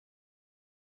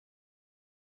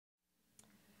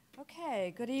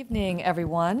Okay, good evening,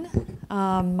 everyone.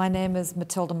 My name is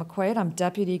Matilda McQuaid. I'm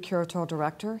Deputy Curatorial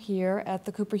Director here at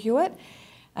the Cooper-Hewitt,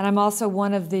 and I'm also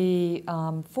one of the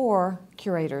 4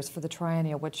 curators for the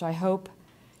Triennial, which I hope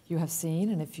you have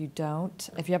seen, and if you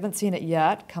haven't seen it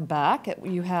yet, come back.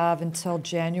 You have until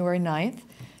January 9th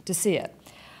to see it.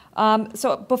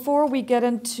 So before we get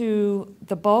into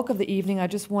the bulk of the evening, I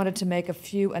just wanted to make a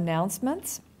few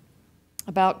announcements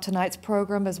about tonight's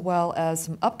program as well as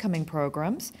some upcoming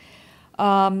programs.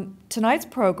 Tonight's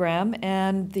program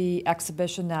and the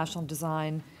exhibition National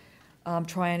Design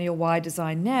Triennial Why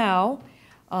Design Now,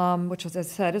 which, as I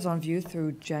said, is on view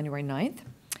through January 9th,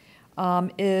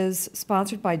 is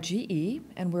sponsored by GE,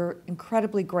 and we're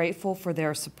incredibly grateful for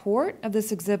their support of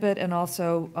this exhibit and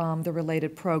also the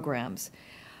related programs.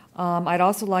 I'd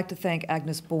also like to thank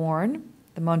Agnes Bourne,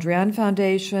 the Mondrian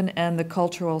Foundation, and the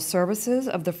Cultural Services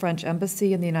of the French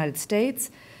Embassy in the United States,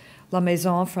 La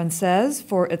Maison Française,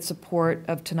 for its support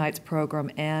of tonight's program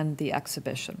and the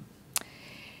exhibition.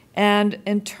 And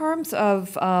in terms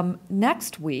of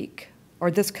next week,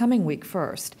 or this coming week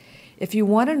first, if you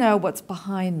want to know what's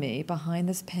behind me, behind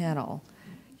this panel,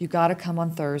 you got to come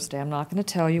on Thursday. I'm not going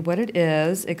to tell you what it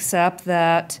is, except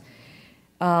that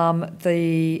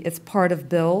it's part of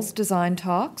Bill's Design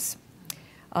Talks.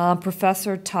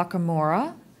 Professor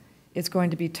Takamura is going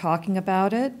to be talking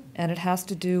about it, and it has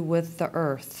to do with the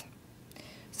Earth.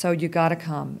 So you got to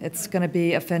come. It's going to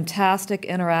be a fantastic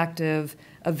interactive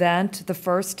event. The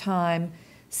first time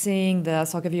seeing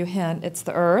this, I'll give you a hint, it's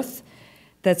the Earth.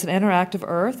 That's an interactive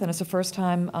Earth, and it's the first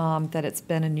time that it's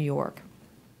been in New York.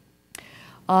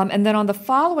 And then on the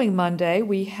following Monday,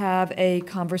 we have a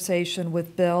conversation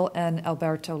with Bill and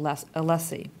Alberto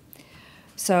Alessi.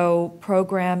 So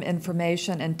program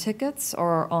information and tickets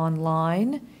are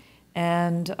online.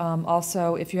 And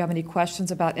also, if you have any questions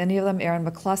about any of them, Erin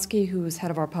McCluskey, who's head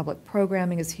of our public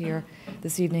programming, is here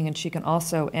this evening, and she can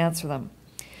also answer them.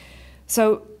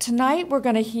 So tonight we're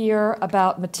going to hear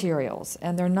about materials,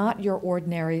 and they're not your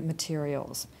ordinary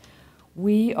materials.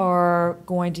 We are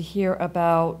going to hear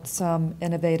about some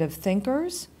innovative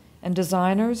thinkers and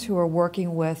designers who are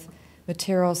working with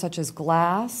materials such as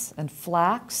glass and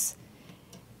flax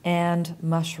and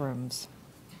mushrooms.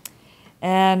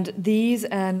 And these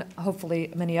and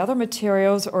hopefully many other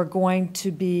materials are going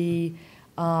to be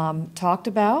talked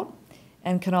about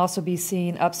and can also be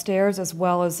seen upstairs as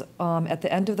well as at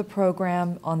the end of the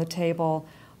program on the table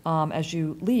as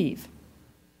you leave.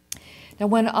 Now,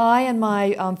 when I and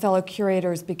my fellow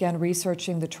curators began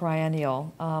researching the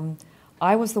Triennial,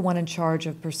 I was the one in charge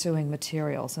of pursuing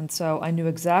materials, and so I knew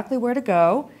exactly where to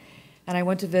go. And I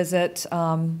went to visit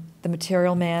the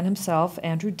material man himself,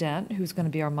 Andrew Dent, who's going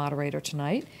to be our moderator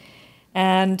tonight,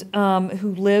 and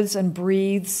who lives and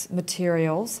breathes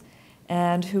materials,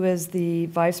 and who is the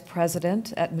vice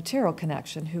president at Material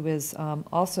Connexion, who is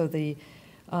also the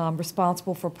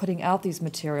responsible for putting out these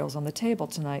materials on the table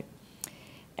tonight.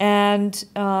 And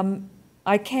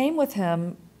I came with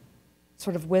him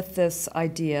sort of with this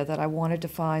idea that I wanted to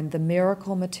find the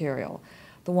miracle material,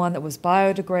 the one that was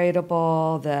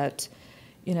biodegradable, that,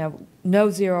 you know,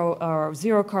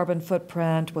 zero carbon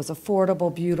footprint, was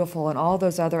affordable, beautiful, and all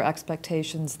those other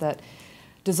expectations that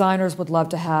designers would love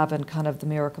to have in kind of the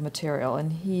miracle material.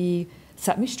 And he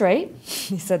set me straight.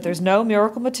 He said, there's no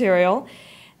miracle material.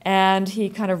 And he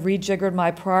kind of rejiggered my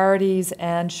priorities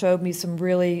and showed me some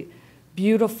really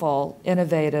beautiful,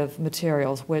 innovative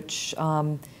materials, which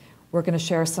we're going to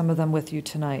share some of them with you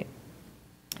tonight.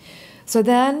 So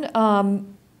then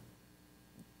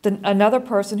another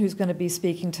person who's going to be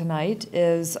speaking tonight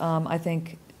is, I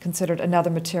think, considered another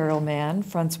material man,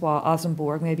 Francois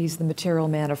Azambourg. Maybe he's the material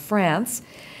man of France.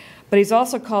 But he's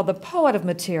also called the poet of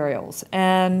materials.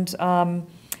 And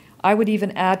I would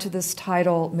even add to this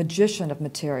title, magician of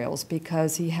materials,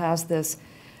 because he has this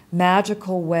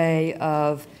magical way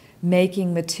of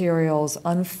making materials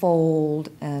unfold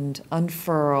and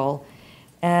unfurl,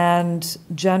 and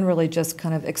generally just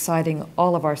kind of exciting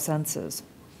all of our senses.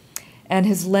 And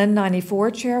his Lin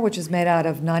 94 chair, which is made out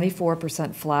of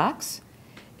 94% flax,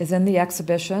 is in the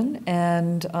exhibition,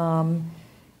 and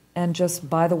just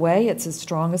by the way, it's as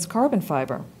strong as carbon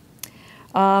fiber.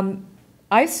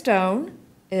 Icestone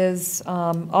is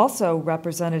also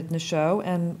represented in the show,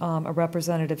 and a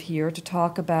representative here to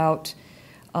talk about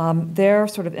their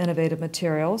sort of innovative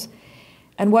materials.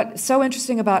 And what's so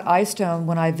interesting about Icestone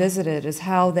when I visited is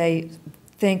how they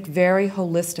think very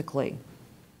holistically.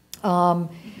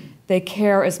 They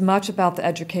care as much about the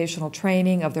educational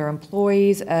training of their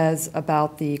employees as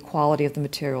about the quality of the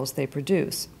materials they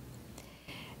produce.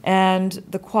 And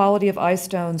the quality of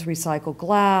Icestone's recycled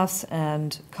glass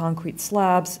and concrete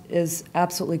slabs is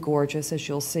absolutely gorgeous, as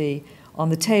you'll see on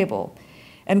the table.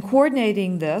 And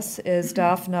coordinating this is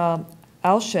Dafna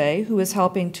Alsheh, who is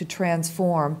helping to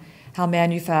transform how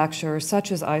manufacturers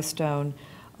such as Icestone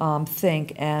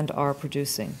think and are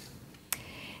producing.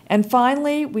 And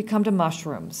finally, we come to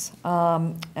mushrooms.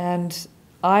 And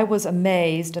I was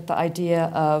amazed at the idea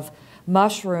of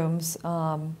mushrooms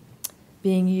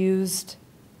being used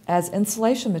as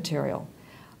insulation material,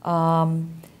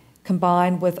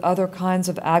 combined with other kinds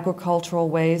of agricultural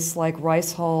waste like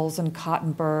rice hulls and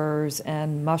cotton burrs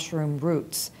and mushroom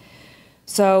roots.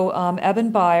 So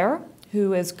Eben Bayer,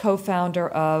 who is co-founder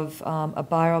of a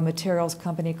biomaterials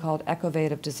company called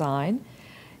Ecovative Design,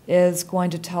 is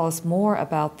going to tell us more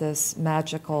about this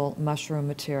magical mushroom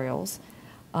materials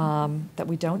that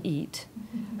we don't eat,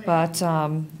 but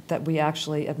that we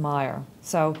actually admire.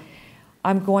 So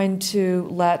I'm going to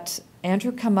let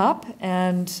Andrew come up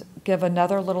and give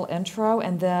another little intro,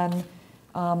 and then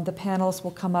the panelists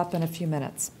will come up in a few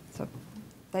minutes. So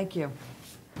thank you.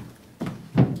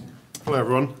 Hello,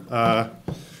 everyone.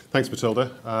 Thanks,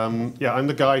 Matilda. Yeah, I'm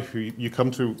the guy who you come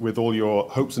to with all your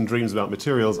hopes and dreams about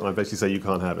materials, and I basically say you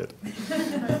can't have it.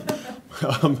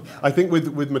 I think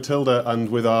with Matilda and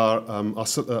with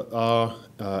our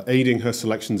aiding her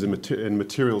selections in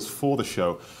materials for the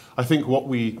show, I think what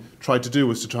we tried to do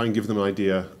was to try and give them an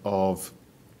idea of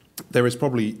there is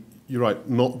probably, you're right,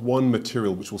 not one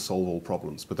material which will solve all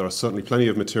problems, but there are certainly plenty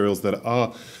of materials that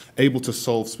are able to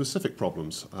solve specific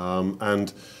problems.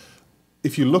 And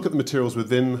if you look at the materials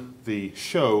within the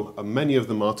show, many of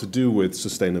them are to do with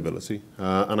sustainability.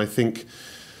 And I think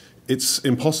it's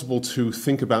impossible to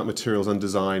think about materials and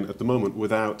design at the moment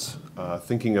without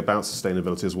thinking about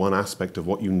sustainability as one aspect of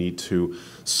what you need to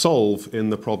solve in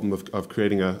the problem of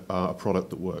creating a product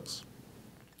that works.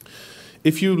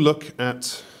 If you look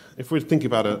at, if we're thinking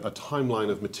about a timeline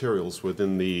of materials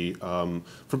within the,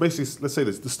 from basically, let's say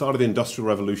this, the start of the Industrial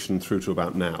Revolution through to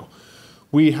about now,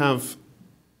 we have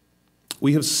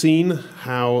seen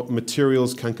how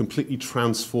materials can completely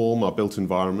transform our built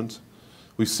environment.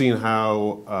 We've seen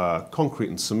how concrete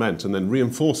and cement and then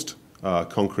reinforced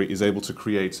concrete is able to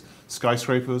create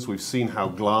skyscrapers. We've seen how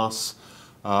glass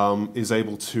is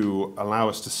able to allow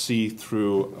us to see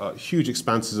through huge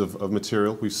expanses of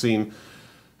material. We've seen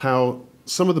how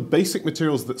some of the basic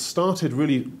materials that started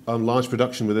really on large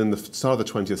production within the start of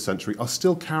the 20th century are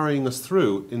still carrying us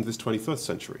through into this 21st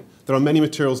century. There are many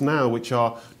materials now which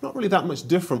are not really that much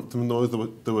different from those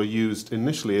that were used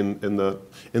initially in the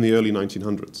early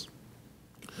 1900s.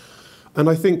 And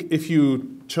I think if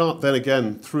you chart then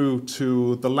again through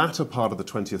to the latter part of the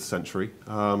 20th century,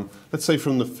 let's say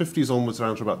from the 50s onwards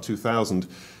around to about 2000,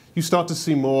 you start to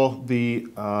see more the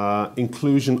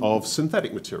inclusion of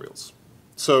synthetic materials.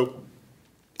 So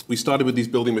we started with these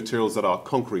building materials that are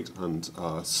concrete and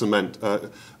cement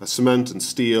and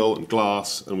steel and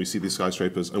glass, and we see these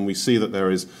skyscrapers, and we see that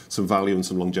there is some value and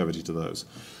some longevity to those.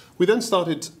 We then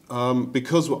started,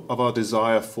 because of our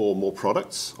desire for more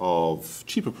products, of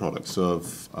cheaper products,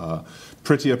 of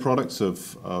prettier products,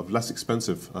 of less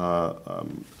expensive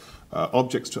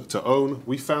objects to own,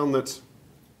 we found that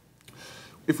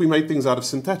if we made things out of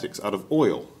synthetics, out of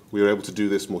oil, we were able to do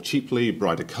this more cheaply,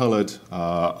 brighter colored,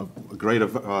 a greater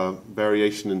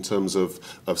variation in terms of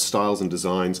styles and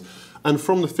designs. And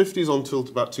from the 50s on till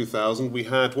about 2000, we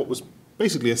had what was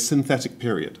basically a synthetic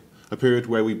period. A period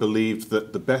where we believed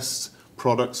that the best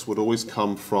products would always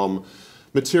come from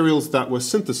materials that were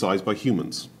synthesized by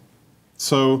humans.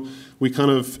 So we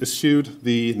kind of eschewed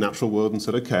the natural world and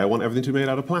said, okay, I want everything to be made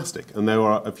out of plastic. And there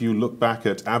are, if you look back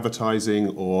at advertising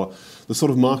or the sort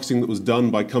of marketing that was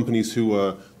done by companies who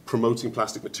were promoting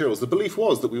plastic materials, the belief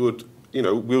was that we would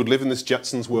live in this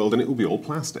Jetsons world and it would be all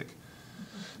plastic.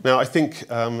 Now, I think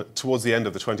towards the end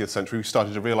of the 20th century, we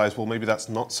started to realize, well, maybe that's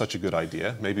not such a good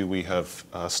idea. Maybe we have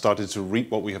started to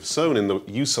reap what we have sown in the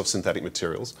use of synthetic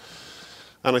materials.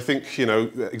 And I think,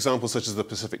 examples such as the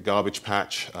Pacific garbage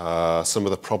patch, some of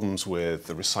the problems with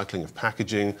the recycling of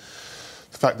packaging,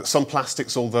 the fact that some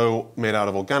plastics, although made out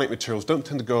of organic materials, don't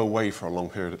tend to go away for a long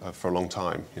period, for a long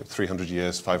time, 300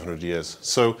 years, 500 years.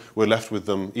 So we're left with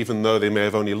them, even though they may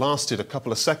have only lasted a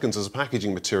couple of seconds as a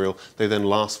packaging material, they then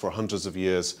last for hundreds of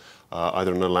years,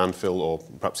 either in a landfill or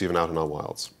perhaps even out in our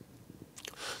wilds.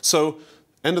 So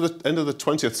end of the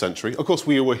 20th century, of course,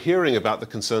 we were hearing about the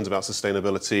concerns about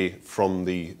sustainability from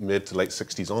the mid to late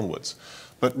 60s onwards.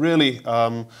 But really,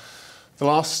 the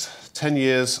last 10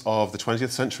 years of the 20th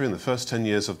century and the first 10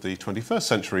 years of the 21st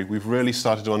century, we've really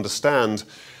started to understand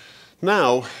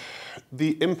now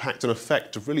the impact and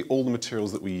effect of really all the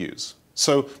materials that we use.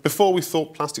 So before we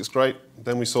thought plastic's great,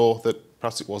 then we saw that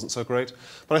plastic wasn't so great.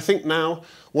 But I think now,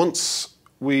 once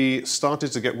we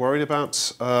started to get worried about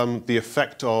the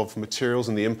effect of materials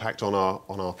and the impact on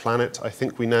our planet, I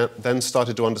think we then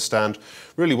started to understand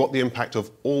really what the impact of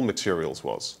all materials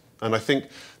was. And I think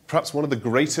perhaps one of the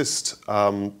greatest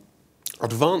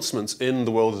advancements in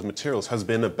the world of materials has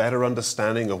been a better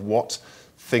understanding of what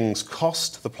things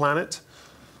cost the planet,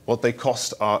 what they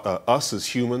cost us as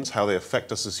humans, how they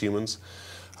affect us as humans.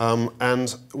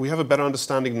 And we have a better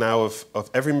understanding now of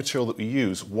every material that we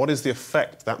use. What is the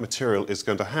effect that material is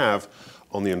going to have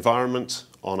on the environment,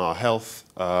 on our health,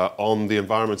 on the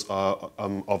environments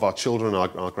of our children,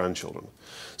 our grandchildren.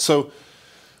 So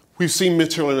we've seen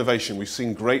material innovation. We've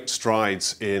seen great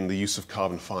strides in the use of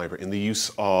carbon fiber, in the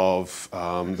use of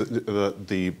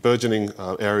the burgeoning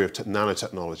area of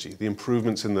nanotechnology, the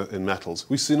improvements in metals.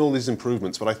 We've seen all these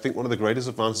improvements, but I think one of the greatest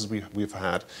advances we've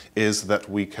had is that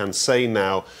we can say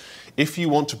now, if you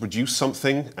want to produce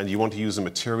something and you want to use a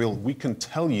material, we can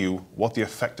tell you what the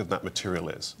effect of that material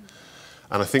is.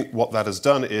 And I think what that has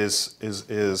done is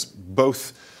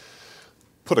both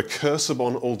put a curse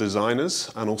upon all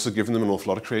designers and also given them an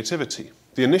awful lot of creativity.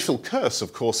 The initial curse,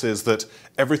 of course, is that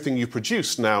everything you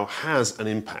produce now has an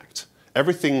impact.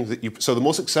 So the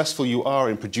more successful you are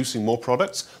in producing more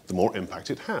products, the more impact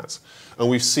it has. And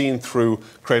we've seen through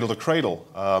cradle to cradle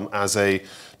as a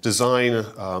design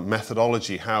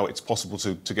methodology how it's possible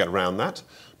to get around that.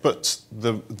 But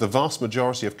the vast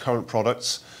majority of current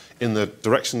products in the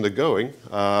direction they're going,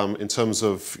 in terms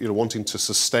of wanting to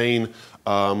sustain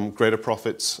greater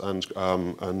profits and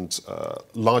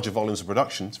larger volumes of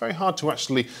production, it's very hard to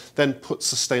actually then put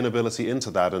sustainability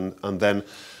into that and then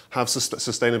have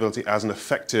sustainability as an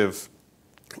effective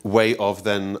way of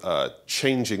then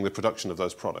changing the production of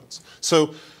those products.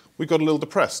 So we got a little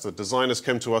depressed. The designers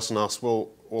came to us and asked, well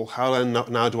how then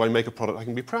now do I make a product I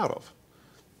can be proud of?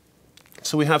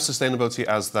 So we have sustainability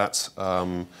as that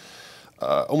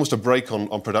almost a break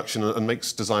on production and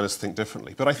makes designers think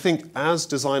differently. But I think as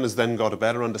designers then got a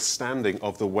better understanding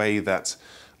of the way that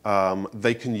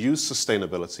they can use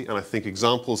sustainability, and I think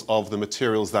examples of the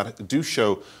materials that do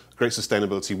show great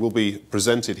sustainability will be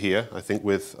presented here, I think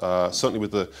with certainly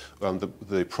with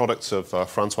the products of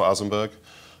Francois Azambourg,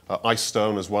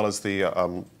 Icestone, as well as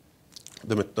the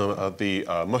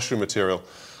mushroom material.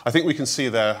 I think we can see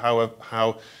there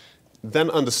how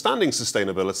then understanding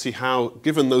sustainability, how,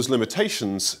 given those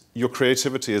limitations, your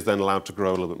creativity is then allowed to grow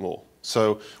a little bit more.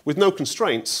 So with no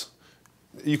constraints,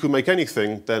 you can make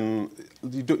anything, then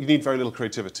you need very little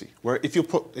creativity. Where if you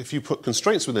put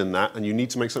constraints within that and you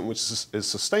need to make something which is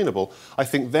sustainable, I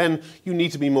think then you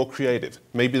need to be more creative.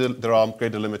 Maybe there are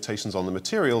greater limitations on the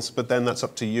materials, but then that's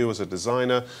up to you as a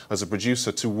designer, as a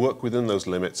producer, to work within those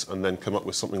limits and then come up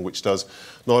with something which does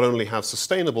not only have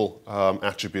sustainable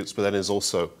attributes, but then is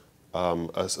also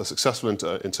successful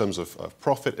in terms of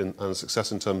profit and a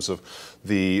success in terms of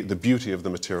the beauty of the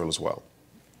material as well.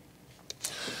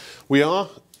 We are,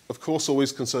 of course,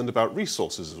 always concerned about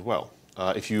resources as well.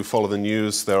 If you follow the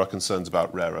news, there are concerns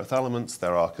about rare earth elements,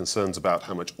 there are concerns about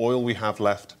how much oil we have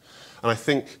left. And I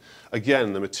think,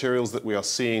 again, the materials that we are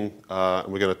seeing,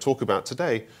 and we're going to talk about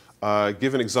today,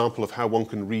 give an example of how one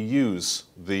can reuse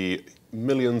the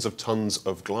millions of tons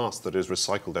of glass that is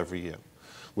recycled every year.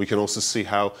 We can also see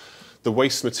how the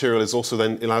waste material is also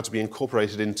then allowed to be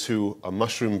incorporated into a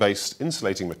mushroom-based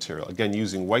insulating material, again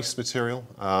using waste material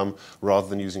rather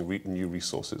than using new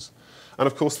resources. And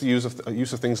of course the use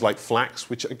of things like flax,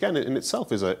 which again in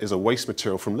itself is a waste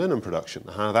material from linen production,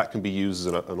 how that can be used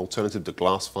as an alternative to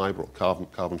glass fiber or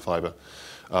carbon fiber,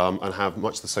 and have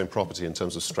much the same property in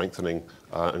terms of strengthening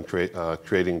and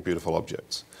creating beautiful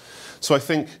objects. So I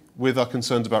think with our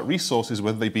concerns about resources,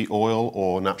 whether they be oil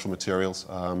or natural materials,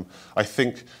 I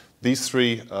think these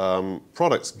three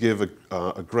products give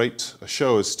a great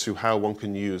show as to how one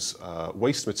can use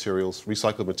waste materials,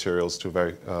 recycled materials, to a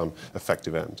very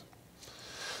effective end.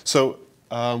 So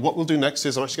what we'll do next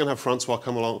is I'm actually going to have Francois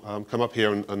come up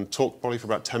here and talk probably for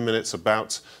about 10 minutes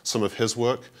about some of his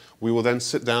work. We will then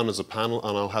sit down as a panel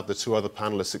and I'll have the two other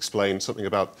panelists explain something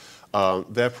about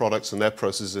their products and their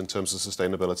processes in terms of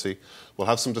sustainability. We'll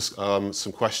have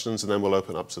some questions and then we'll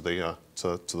open up to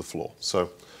the floor. So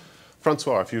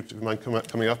Francois, if you mind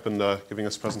coming up and giving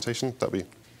us a presentation, that'd be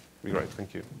great.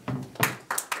 Thank you.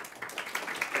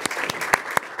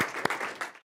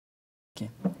 Okay.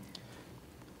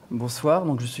 Bonsoir,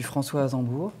 donc je suis Francois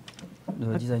Azambourg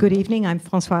de Design. Good evening, I'm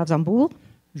Francois Azambourg.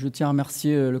 Je tiens à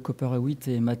remercier le Cooper-Hewitt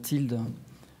et Mathilde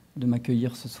de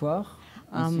m'accueillir ce soir,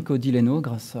 ainsi qu'Odile Hainaut,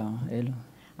 grâce à elle.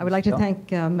 I would like to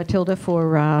thank Matilda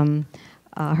for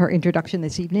her introduction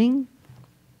this evening.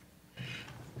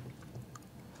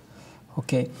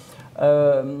 Ok.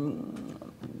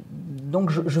 Donc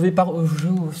je vais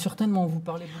certainement vous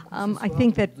parler beaucoup. I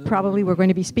think that probably we're going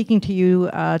to be speaking to you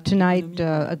tonight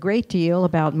a great deal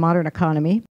about modern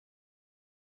economy.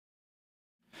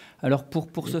 Alors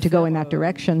pour ce to go in that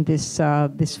direction, this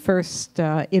first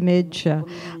image,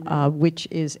 which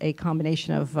is a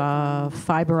combination of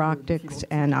fiber optics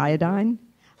and iodine.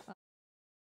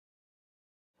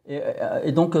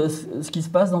 Et donc, ce qui se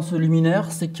passe dans ce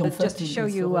luminaire, c'est qu'en fait, just to show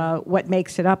you what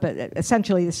makes it up,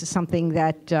 essentially, this is something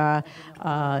that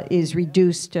is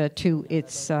reduced to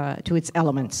its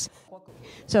elements.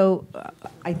 So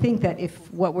I think that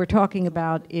if what we're talking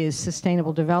about is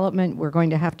sustainable development, we're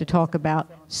going to have to talk about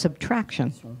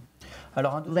subtraction.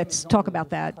 Let's talk about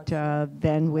that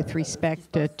then with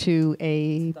respect to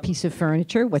a piece of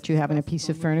furniture. What you have in a piece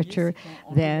of furniture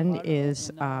then is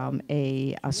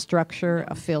a structure,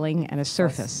 a filling, and a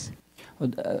surface.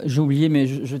 J'ai oublié, mais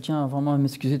je tiens vraiment à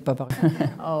m'excuser de ne pas parler.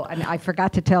 Oh, and I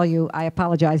forgot to tell you, I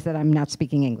apologize that I'm not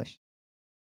speaking English.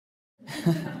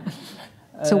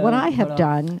 So what I have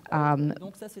done,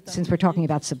 since we're talking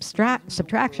about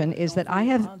subtraction, is that I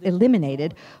have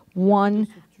eliminated one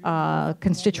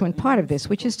constituent part of this,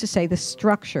 which is to say the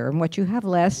structure. And what you have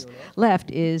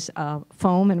left is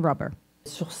foam and rubber.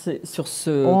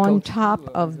 On top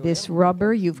of this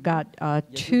rubber, you've got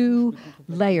 2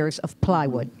 layers of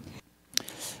plywood.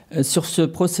 Sur ce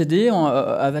procédé,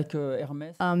 avec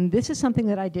Hermès. This is something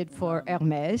that I did for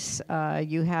Hermès.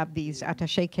 You have these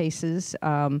attaché cases,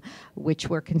 which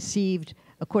were conceived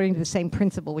according to the same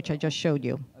principle which I just showed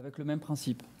you. Avec le même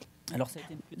principe.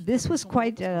 This was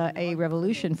quite a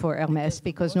revolution for Hermès,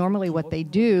 because normally what they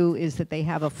do is that they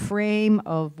have a frame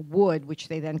of wood which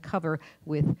they then cover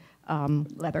with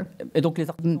leather.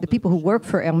 The people who work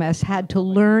for Hermès had to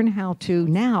learn how to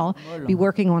now be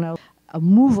working on a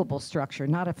movable structure,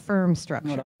 not a firm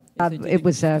structure. It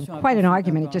was quite an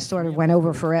argument. It just sort of went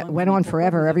on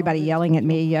forever. Everybody yelling at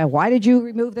me, "Why did you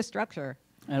remove the structure?"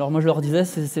 Alors moi je leur disais,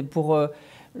 c'est pour,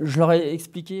 je leur ai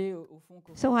expliqué.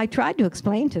 So I tried to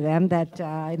explain to them that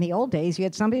in the old days you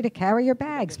had somebody to carry your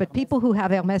bags, but people who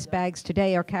have Hermès bags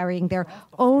today are carrying their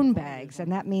own bags,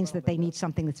 and that means that they need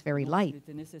something that's very light. Il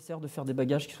était nécessaire de faire des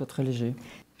bagages qui soient très légers.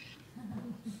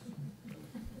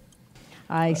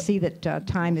 I see that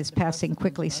time is passing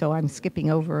quickly, so I'm skipping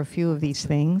over a few of these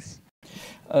things.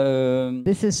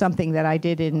 This is something that I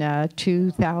did in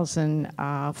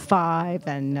 2005,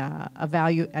 and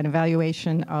an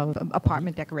evaluation of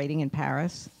apartment decorating in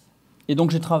Paris. Et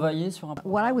donc j'ai travaillé sur un.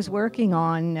 What I was working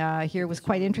on here was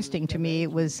quite interesting to me.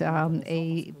 It was a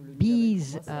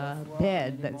bees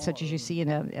bed, such as you see in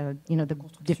the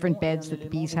different beds that the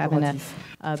bees have in a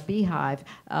beehive.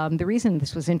 The reason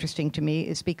this was interesting to me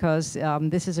is because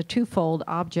this is a twofold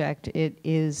object. It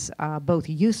is both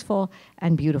useful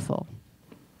and beautiful.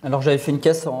 Alors j'avais fait une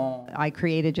caisse en. I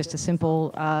created just a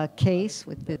simple case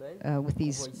with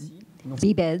these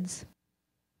bee beds.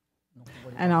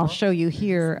 And I'll show you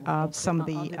here some of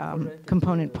the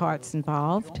component parts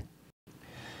involved.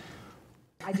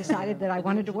 I decided that I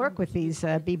wanted to work with these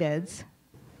bee beds.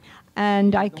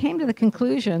 And I came to the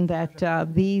conclusion that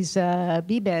these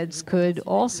bee beds could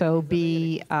also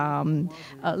be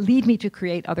lead me to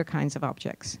create other kinds of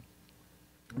objects.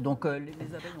 Donc,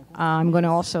 I'm going to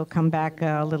also come back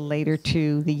a little later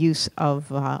to the use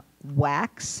of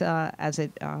wax as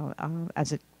it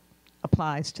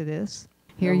applies to this.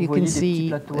 Here you can see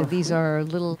that these are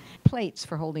little plates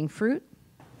for holding fruit.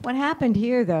 What happened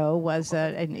here, though, was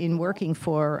in working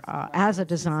as a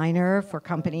designer for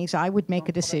companies, I would make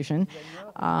a decision,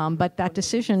 but that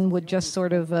decision would just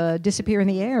sort of disappear in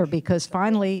the air, because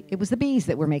finally it was the bees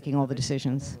that were making all the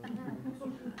decisions.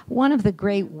 One of the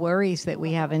great worries that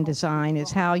we have in design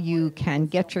is how you can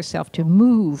get yourself to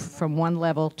move from one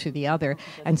level to the other,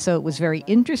 and so it was very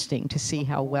interesting to see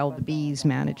how well the bees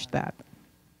managed that.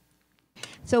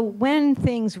 So when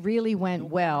things really went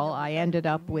well, I ended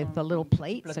up with a little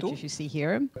plate, such as you see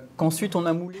here.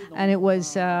 And it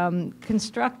was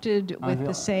constructed with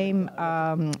the same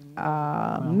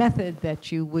method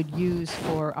that you would use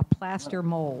for a plaster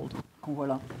mold.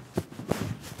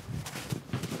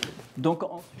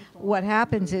 What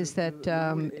happens is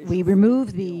that we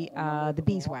remove the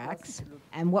beeswax,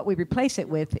 and what we replace it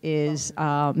with is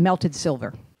melted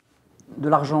silver. De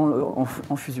l'argent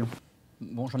en fusion.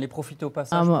 Bon, j'en ai profité au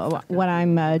passage. What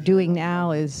I'm doing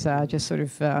now is just sort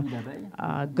of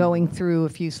going through a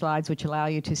few slides which allow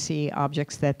you to see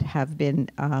objects that have been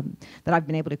that I've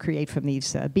been able to create from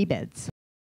these bee beds.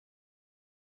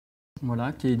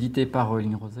 Voilà, qui est édité par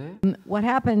Ligne Rosée. What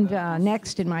happened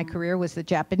next in my career was the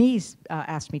Japanese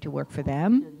asked me to work for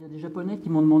them. Il y a des Japonais qui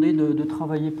m'ont demandé de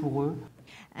travailler pour eux.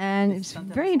 And it's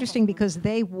very interesting because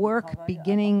they work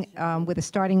beginning with a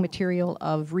starting material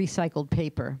of recycled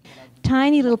paper.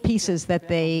 Tiny little pieces that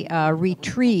they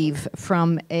retrieve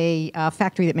from a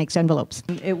factory that makes envelopes.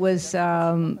 It was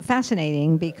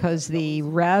fascinating because the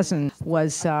resin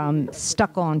was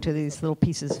stuck onto these little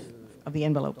pieces of the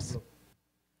envelopes.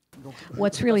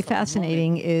 What's really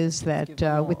fascinating is that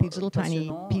with these little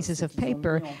tiny pieces of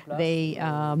paper, they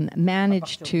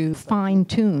managed to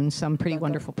fine-tune some pretty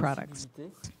wonderful products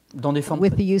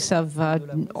with the use of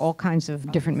all kinds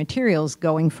of different materials,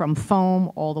 going from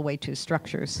foam all the way to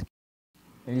structures.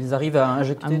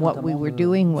 And what we were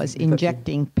doing was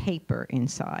injecting paper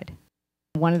inside.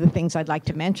 One of the things I'd like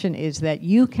to mention is that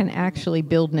you can actually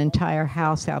build an entire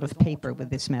house out of paper with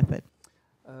this method.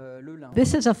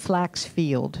 This is a flax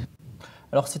field.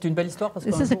 This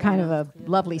is a kind of a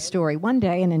lovely story. One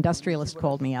day, an industrialist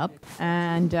called me up,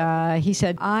 and he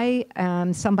said, I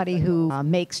am somebody who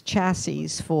makes chassis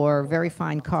for very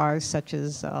fine cars, such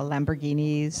as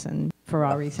Lamborghinis and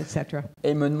Ferraris, etc.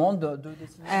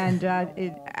 And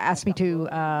it asked me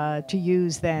to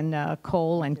use then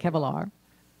coal and Kevlar.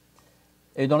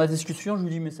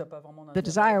 The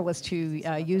desire was to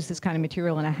use this kind of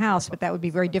material in a house, but that would be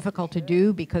very difficult to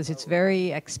do because it's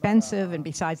very expensive, and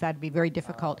besides that, it'd be very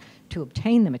difficult to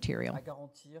obtain the material.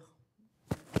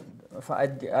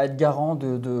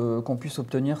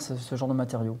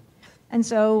 And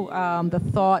so the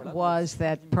thought was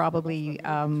that probably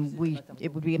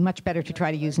it would be much better to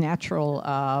try to use natural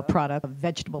products,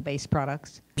 vegetable-based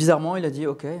products. Bizarrement, il a dit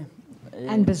OK.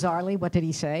 And bizarrely, what did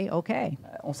he say? Okay.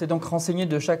 On s'est donc renseigné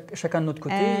de chacun de notre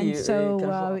côté. And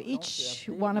so each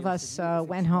one of us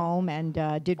went home and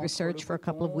did research for a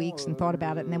couple of weeks and thought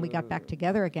about it, and then we got back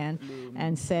together again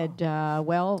and said,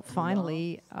 well,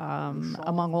 finally,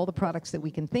 among all the products that we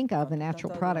can think of, the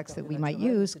natural products that we might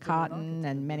use, cotton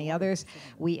and many others,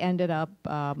 we ended up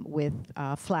with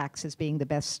flax as being the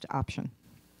best option.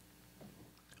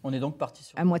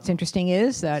 And what's interesting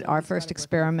is that our first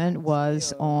experiment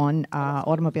was on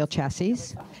automobile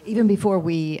chassis, even before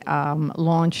we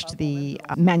launched the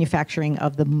manufacturing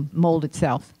of the mold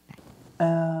itself.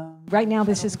 Right now,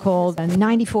 this is called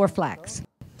 94 flax.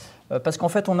 Parce qu'en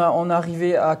fait, on est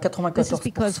arrivé à 94%. This is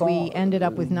because we ended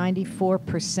up with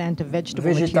 94% of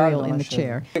vegetable material in the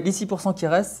chair. Les 6% qui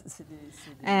restent, c'est des...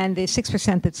 And the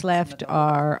 6% that's left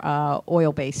are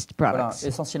oil-based products. Voilà,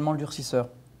 essentiellement le durcisseur.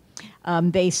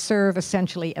 They serve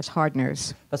essentially as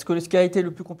hardeners. Parce que ce qui a été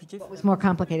le plus compliqué, What was more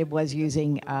complicated was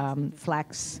using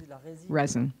flax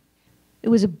resin. It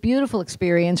was a beautiful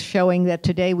experience showing that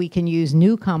today we can use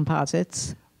new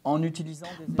composites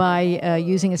by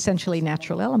using essentially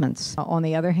natural elements. On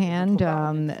the other hand,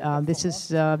 this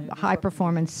is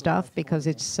high-performance stuff because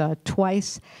it's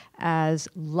twice as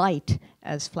light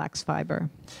as flax fiber.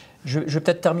 Je vais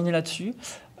peut-être terminer là-dessus.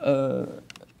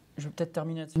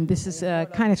 This is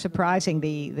kind of surprising.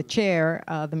 The chair,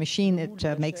 the machine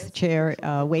that makes the chair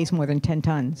weighs more than 10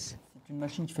 tons. C'est une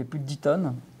machine qui fait plus de 10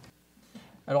 tonnes.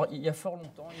 Alors, il y a fort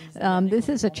longtemps. This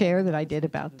is a chair that I did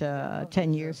about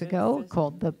 10 years ago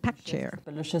called the pack chair.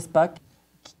 Le chaise pack.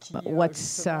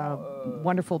 What's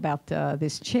wonderful about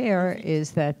this chair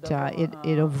is that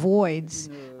it avoids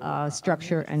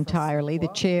structure entirely. The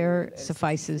chair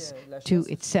suffices to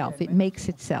itself. It makes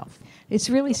itself. It's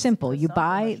really simple. You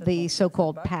buy the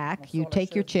so-called pack. You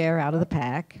take your chair out of the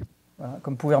pack. Voilà,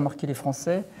 comme pouvaient remarquer les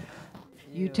Français.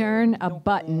 You turn a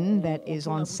button that is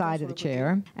on the side of the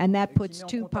chair, and that puts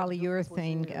two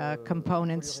polyurethane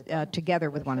components together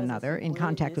with one another, in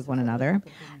contact with one another.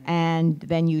 And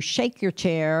then you shake your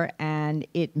chair, and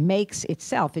it makes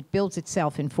itself, it builds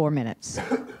itself in 4 minutes.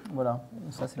 Voilà,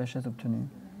 ça c'est la chaise obtenue.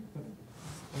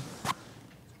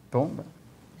 Bon,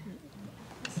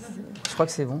 je crois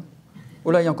que c'est bon.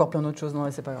 Oh là, il y a encore plein d'autres choses,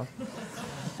 non, c'est pas grave.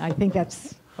 I think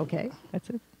that's okay, that's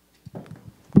it.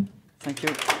 Thank you.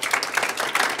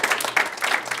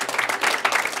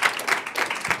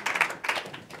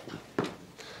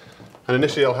 And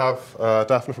initially I'll have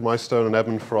Dafna from Icestone and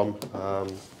Eben from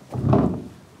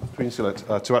Hewitt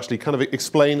to actually kind of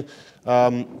explain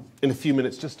in a few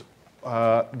minutes just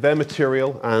their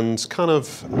material and kind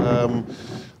of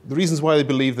the reasons why they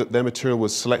believe that their material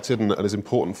was selected and is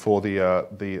important for the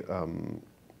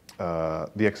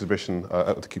exhibition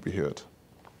at the Cooper-Hewitt.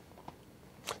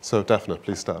 So Dafna,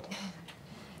 please start.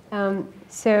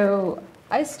 So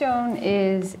Icestone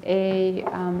is a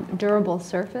durable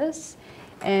surface,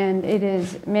 and it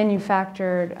is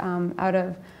manufactured out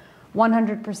of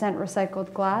 100%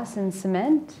 recycled glass and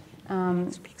cement.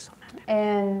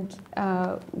 And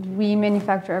we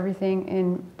manufacture everything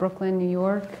in Brooklyn, New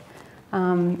York.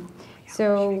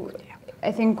 So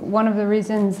I think one of the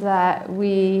reasons that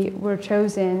we were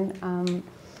chosen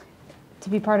to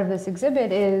be part of this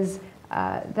exhibit is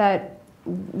that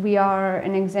we are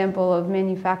an example of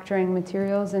manufacturing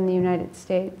materials in the United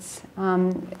States,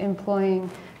 employing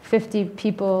 50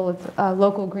 people with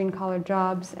local green-collar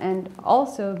jobs, and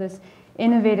also this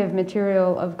innovative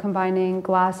material of combining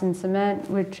glass and cement,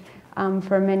 which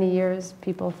for many years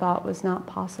people thought was not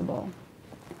possible.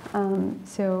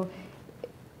 So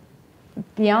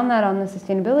beyond that, on the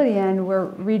sustainability end, we're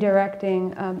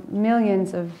redirecting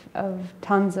millions of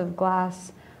tons of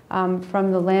glass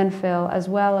from the landfill, as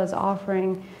well as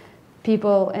offering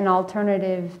people an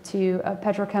alternative to a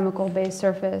petrochemical-based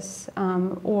surface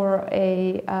or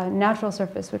a natural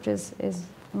surface, which is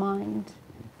mined.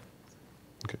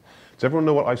 Okay. Does everyone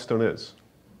know what Icestone is?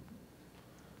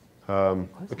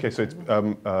 Okay, so it's,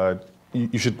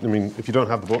 you should, I mean, if you don't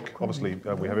have the book, obviously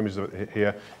we have images of it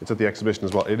here. It's at the exhibition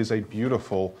as well. It is a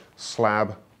beautiful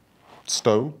slab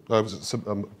stone,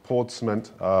 poured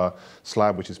cement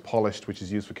slab, which is polished, which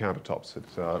is used for countertops.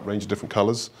 It's a range of different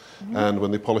colors, and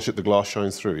when they polish it, the glass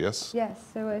shines through, yes? Yes,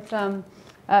 so it's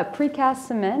precast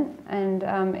cement, and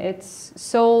it's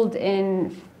sold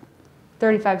in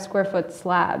 35 square foot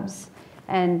slabs,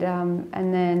 and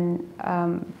then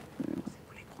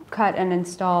cut and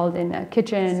installed in a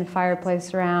kitchen,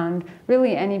 fireplace around,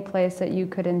 really any place that you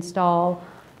could install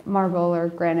marble or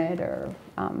granite or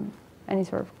any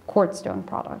sort of quartz stone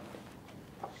product.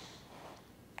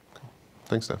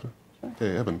 Thanks, Dafna. Sure.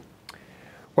 Hey, Eben.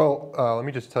 Well, let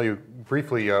me just tell you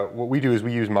briefly, what we do is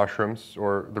we use mushrooms,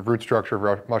 or the root structure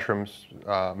of mushrooms,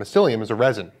 mycelium, is a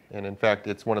resin. And in fact,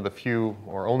 it's one of the few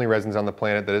or only resins on the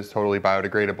planet that is totally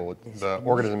biodegradable. The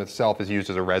organism itself is used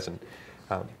as a resin.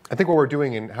 I think what we're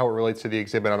doing and how it relates to the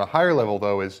exhibit on a higher level,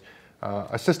 though, is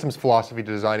a systems philosophy to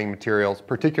designing materials,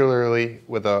 particularly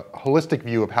with a holistic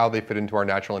view of how they fit into our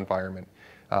natural environment.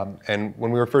 And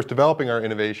when we were first developing our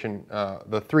innovation,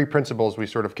 the three principles we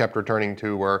sort of kept returning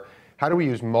to were, how do we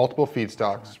use multiple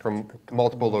feedstocks from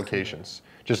multiple locations,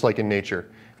 just like in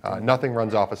nature? Nothing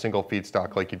runs off a single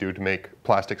feedstock like you do to make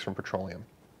plastics from petroleum.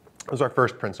 That was our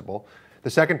first principle. The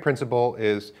second principle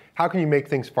is, how can you make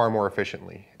things far more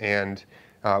efficiently? And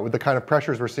with the kind of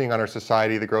pressures we're seeing on our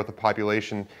society, the growth of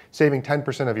population, saving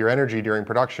 10% of your energy during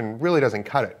production really doesn't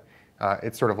cut it.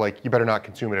 It's sort of like, you better not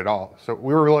consume it at all. So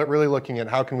we were really looking at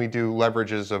how can we do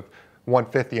leverages of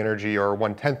 1/5 the energy or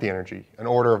 1/10 the energy, an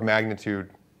order of magnitude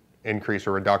increase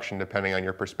or reduction depending on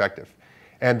your perspective.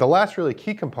 And the last really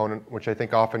key component, which I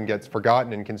think often gets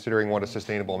forgotten in considering what a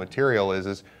sustainable material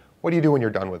is what do you do when you're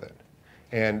done with it?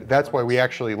 And that's why we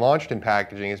actually launched in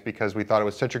packaging, is because we thought it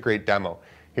was such a great demo.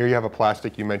 Here you have a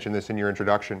plastic, you mentioned this in your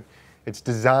introduction. It's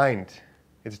designed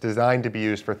to be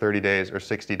used for 30 days or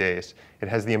 60 days. It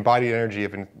has the embodied energy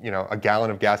of a gallon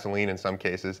of gasoline in some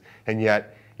cases, and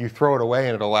yet you throw it away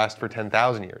and it'll last for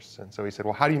 10,000 years. And so he said,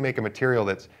 well, how do you make a material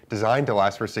that's designed to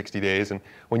last for 60 days, and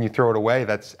when you throw it away,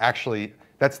 that's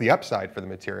the upside for the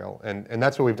material. And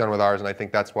that's what we've done with ours, and I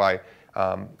think that's why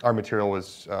our material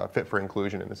was fit for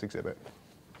inclusion in this exhibit.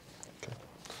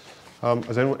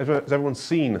 Has everyone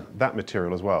seen that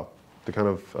material as well? The kind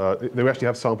of, they actually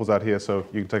have samples out here, so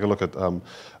you can take a look at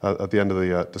the end of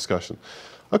the discussion.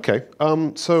 Okay,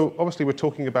 so obviously we're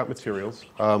talking about materials.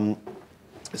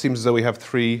 It seems as though we have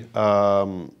three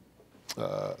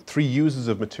users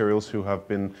of materials who have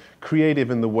been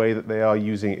creative in the way that they are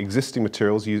using existing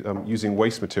materials, using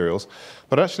waste materials.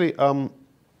 But actually,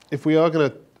 if we are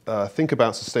going to think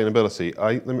about sustainability,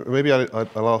 maybe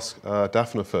I'll ask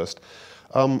Dafna first.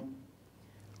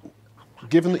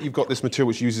 Given that you've got this material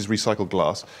which uses recycled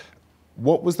glass,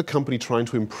 what was the company trying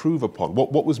to improve upon?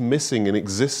 What was missing in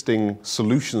existing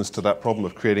solutions to that problem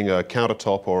of creating a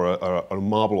countertop or a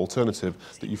marble alternative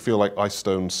that you feel like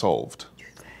Icestone solved?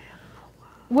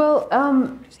 Well,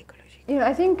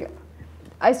 I think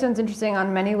Icestone's interesting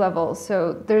on many levels.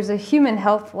 So there's a human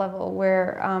health level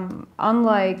where,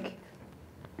 unlike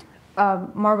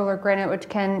marble or granite, which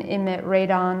can emit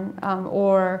radon,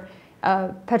 or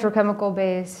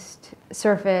petrochemical-based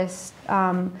surface,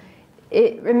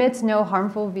 it emits no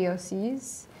harmful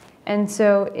VOCs, and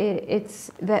so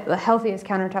it's the healthiest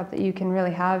countertop that you can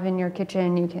really have in your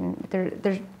kitchen.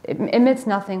 It emits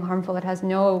nothing harmful. It has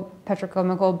no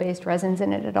petrochemical-based resins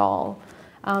in it at all.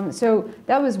 So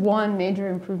that was one major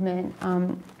improvement.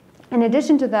 In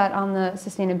addition to that, on the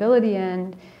sustainability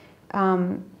end,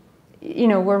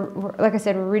 we're like I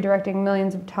said, we're redirecting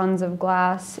millions of tons of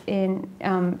glass in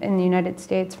the United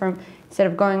States from, instead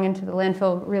of going into the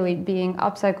landfill, really being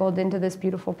upcycled into this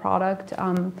beautiful product.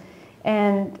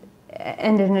 And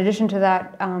in addition to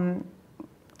that,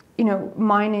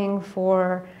 mining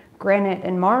for granite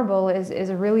and marble is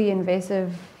a really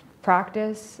invasive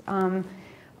practice,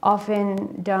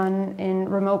 often done in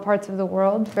remote parts of the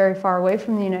world, very far away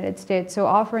from the United States. So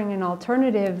offering an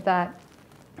alternative that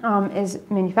is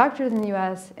manufactured in the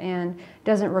U.S. and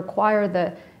doesn't require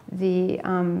the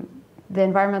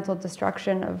environmental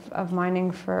destruction of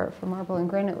mining for marble and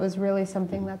granite was really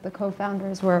something that the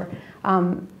co-founders were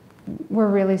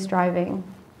really striving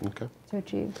to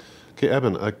achieve. Okay,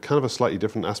 Eben, kind of a slightly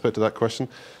different aspect of that question.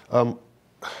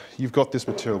 You've got this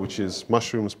material which is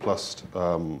mushrooms plus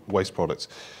waste products.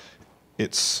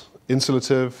 It's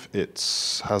insulative, it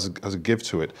has a give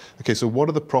to it. Okay, so what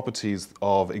are the properties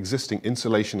of existing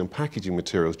insulation and packaging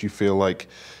materials do you feel like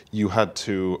you had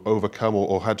to overcome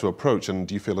or had to approach, and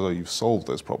do you feel as though you've solved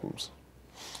those problems?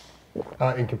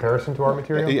 In comparison to our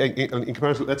material? In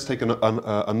comparison, let's take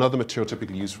another material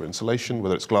typically used for insulation,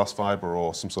 whether it's glass fiber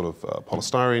or some sort of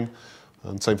polystyrene.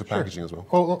 And same for packaging as well.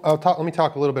 Well, let me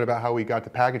talk a little bit about how we got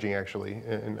to packaging, actually,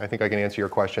 and I think I can answer your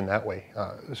question that way.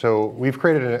 So we've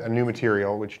created a new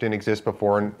material which didn't exist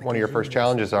before, and one of your first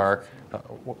challenges are,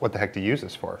 what the heck to use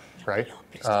this for, right?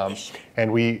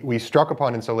 And we struck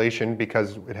upon insulation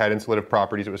because it had insulative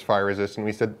properties, it was fire resistant.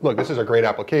 We said, look, this is a great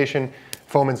application,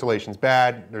 foam insulation's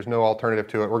bad, there's no alternative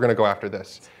to it, we're gonna go after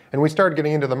this. And we started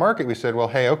getting into the market, we said, well,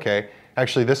 hey, okay,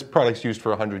 actually this product's used for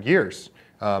 100 years.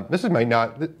 This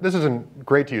isn't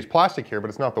great to use plastic here, but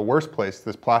it's not the worst place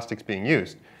this plastic's being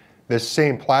used. This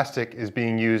same plastic is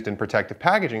being used in protective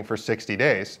packaging for 60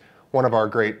 days. One of our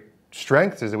great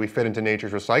strengths is that we fit into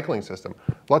nature's recycling system.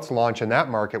 Let's launch in that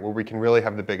market where we can really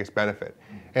have the biggest benefit.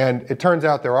 And it turns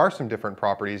out there are some different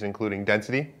properties, including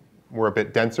density. We're a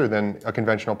bit denser than a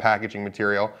conventional packaging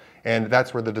material, and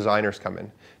that's where the designers come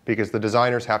in, because the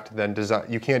designers have to then design.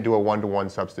 You can't do a one-to-one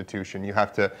substitution. You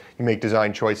make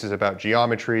design choices about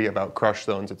geometry, about crush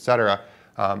zones, etc.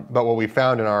 But what we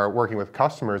found in our working with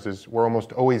customers is we're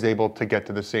almost always able to get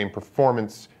to the same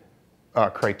performance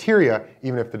criteria,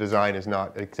 even if the design is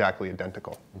not exactly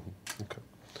identical. Mm-hmm. Okay.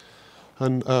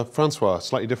 And Francois,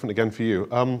 slightly different again for you.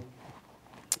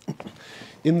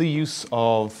 In the use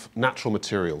of natural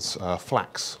materials,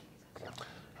 flax,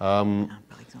 the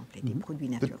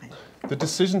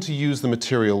decision to use the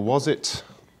material, was it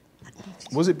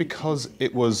because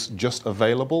it was just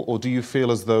available, or do you feel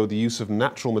as though the use of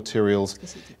natural materials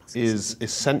is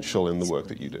essential in the work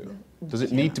that you do? Does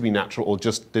it need to be natural, or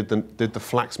just did the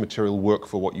flax material work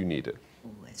for what you needed?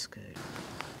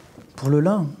 Pour le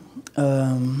lin,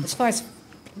 as far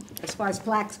as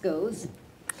flax goes.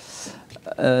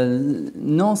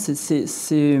 Non,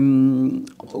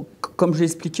 comme je l'ai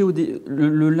expliqué,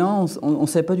 le lin, on ne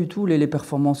savait pas du tout les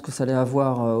performances que ça allait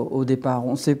avoir au départ.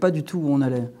 On ne savait pas du tout où on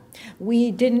allait.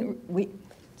 Is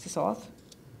this off?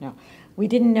 No. We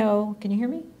didn't know, can you hear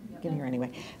me? You can hear anyway.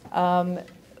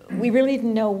 We really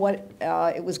didn't know what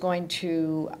it was going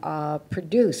to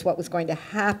produce, what was going to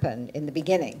happen in the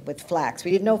beginning with flax. We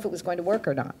didn't know if it was going to work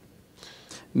or not.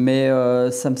 Mais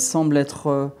ça me semble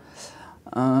être...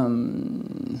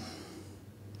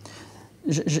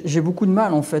 J'ai beaucoup de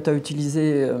mal en fait à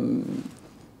utiliser.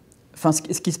 Enfin,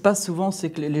 ce qui se passe souvent, c'est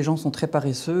que les gens sont très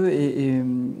paresseux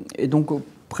et donc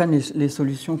prennent les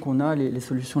solutions qu'on a, les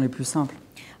solutions les plus simples.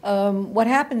 What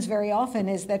happens very often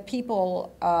is that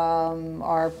people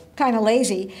are kind of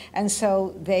lazy, and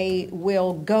so they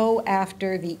will go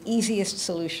after the easiest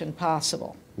solution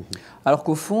possible. Alors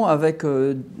qu'au fond, avec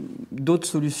d'autres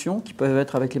solutions qui peuvent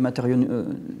être avec les matériaux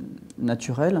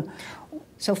naturels.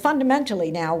 So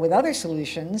fundamentally now, with other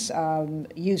solutions,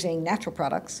 using natural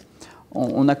products,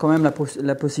 on a quand même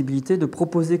la possibilité de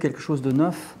proposer quelque chose de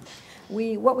neuf.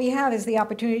 What we have is the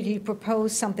opportunity to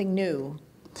propose something new.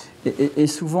 Et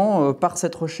souvent, par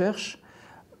cette recherche,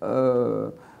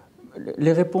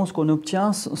 les réponses qu'on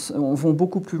obtient vont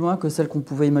beaucoup plus loin que celles qu'on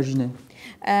pouvait imaginer.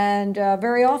 And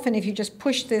very often, if you just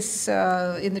push this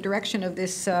in the direction of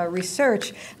this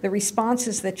research, the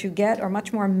responses that you get are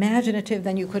much more imaginative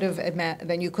than you could have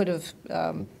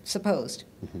supposed.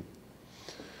 Mm-hmm.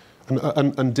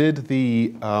 And did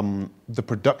the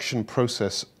production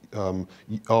process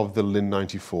of the LIN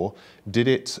 94, did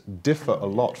it differ a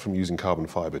lot from using carbon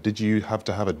fiber? Did you have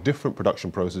to have a different production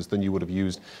process than you would have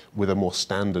used with a more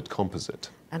standard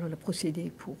composite? Alors le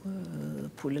procédé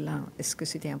pour le lin, est-ce que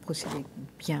c'était un procédé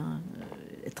bien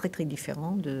très très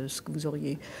différent de ce que vous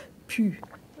auriez pu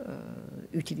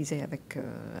utiliser avec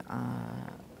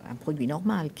un produit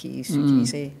normal qui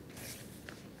s'utilisait?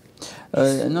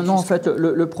 Non, en fait,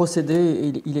 le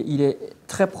procédé, il est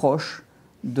très proche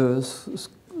de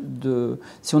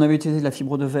si on avait utilisé de la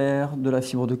fibre de verre, de la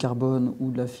fibre de carbone ou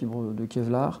de la fibre de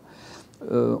Kevlar.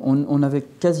 on avait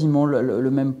quasiment le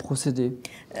même procédé.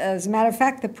 As a matter of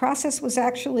fact, the process was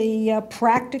actually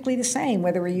practically the same,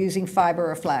 whether we're using fiber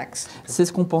or flax. C'est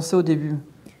ce qu'on pensait au début.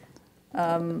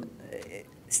 At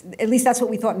least that's what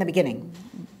we thought in the beginning.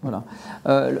 Voilà.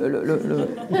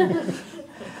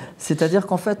 C'est-à-dire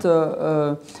qu'en fait,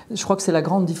 je crois que c'est la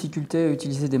grande difficulté à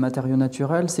utiliser des matériaux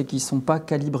naturels, c'est qu'ils ne sont pas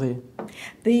calibrés.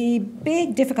 The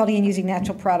big difficulty in using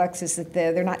natural products is that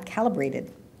they're not calibrated.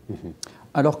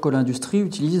 Alors que l'industrie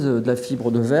utilise de la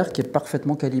fibre de verre qui est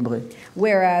parfaitement calibrée.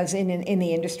 Whereas in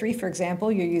the industry, for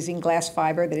example, you're using glass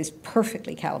fiber that is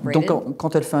perfectly calibrated. Donc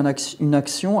quand elle fait une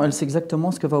action, elle sait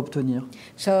exactement ce qu'elle va obtenir.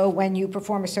 So when you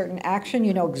perform a certain action,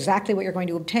 you know exactly what you're going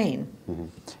to obtain.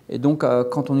 Et donc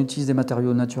quand on utilise des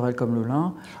matériaux naturels comme le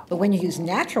lin, But when you use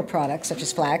natural products such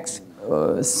as flax,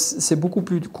 c'est beaucoup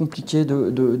plus compliqué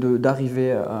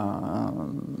d'arriver à...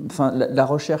 Enfin, la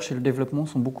recherche et le développement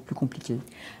sont beaucoup plus compliqués.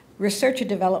 research and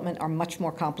development are much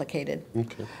more complicated.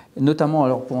 Okay. Notamment,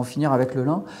 alors pour en finir avec le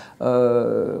lin,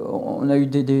 on a eu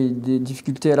des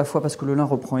difficultés à la fois parce que le lin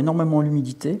reprend énormément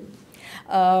l'humidité.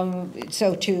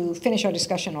 So to finish our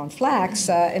discussion on flax,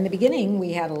 in the beginning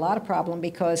we had a lot of problem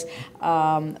because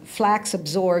flax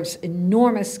absorbs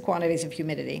enormous quantities of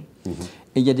humidity.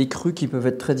 Et il y a des crus qui peuvent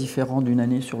être très différents d'une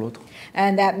année sur l'autre.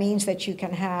 And that means that you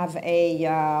can have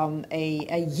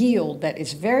a yield that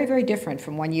is very, very different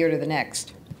from one year to the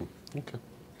next. Okay,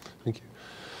 thank you.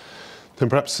 Then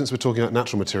perhaps since we're talking about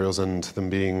natural materials and them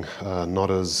being not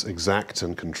as exact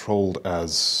and controlled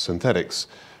as synthetics,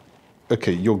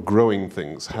 okay, you're growing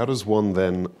things. How does one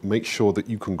then make sure that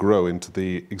you can grow into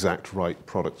the exact right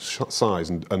product size?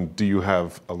 And do you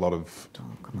have a lot of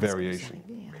variation?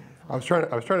 I was trying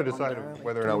to decide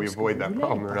whether or not we avoid that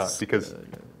problem or not, because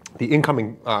the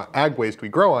incoming ag waste we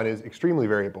grow on is extremely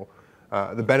variable.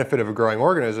 The benefit of a growing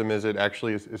organism is it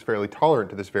actually is fairly tolerant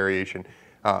to this variation.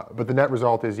 But the net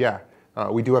result is,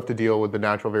 we do have to deal with the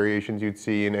natural variations you'd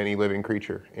see in any living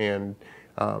creature. And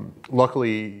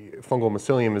luckily, fungal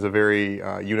mycelium is a very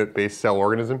unit-based cell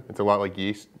organism. It's a lot like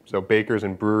yeast. So bakers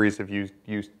and breweries have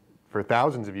used for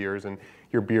thousands of years, and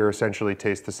your beer essentially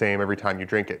tastes the same every time you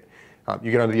drink it.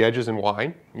 You get onto the edges in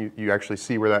wine, you actually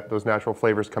see where those natural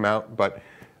flavors come out, but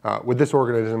with this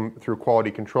organism, through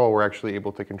quality control, we're actually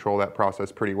able to control that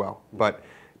process pretty well. But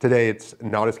today, it's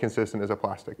not as consistent as a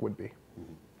plastic would be.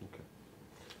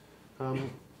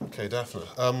 Okay,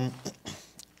 Dafna,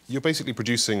 you're basically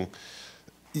producing,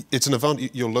 it's an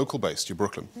advantage, you're local based, you're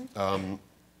Brooklyn.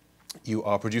 You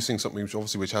are producing something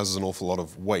which has an awful lot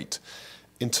of weight.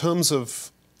 In terms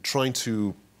of trying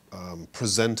to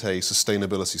present a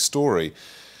sustainability story,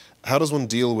 how does one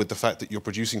deal with the fact that you're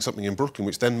producing something in Brooklyn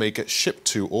which then may get shipped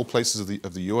to all places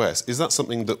of the US? Is that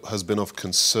something that has been of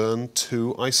concern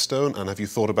to Icestone? And have you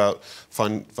thought about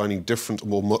finding different,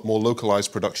 more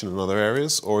localized production in other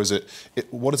areas? Or is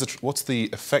what's the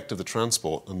effect of the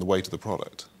transport and the weight of the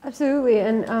product? Absolutely,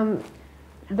 and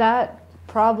that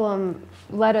problem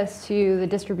led us to the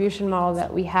distribution model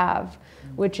that we have,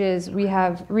 which is we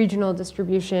have regional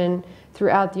distribution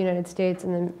throughout the United States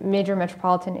in the major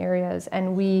metropolitan areas,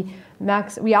 and we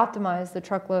optimize the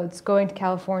truckloads going to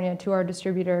California to our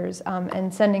distributors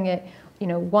and sending it,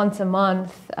 once a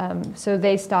month, so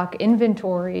they stock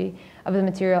inventory of the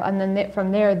material, and then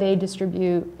from there they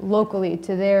distribute locally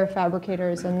to their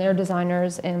fabricators and their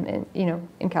designers in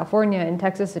California, in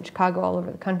Texas, in Chicago, all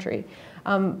over the country.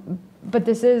 But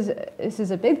this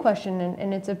is a big question,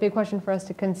 and it's a big question for us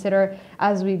to consider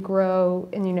as we grow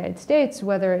in the United States,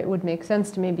 whether it would make sense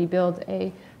to maybe build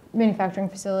a manufacturing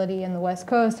facility in the West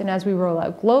Coast, and as we roll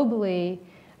out globally,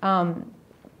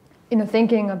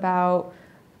 thinking about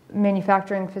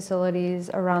manufacturing facilities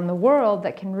around the world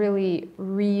that can really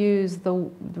reuse the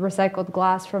recycled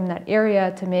glass from that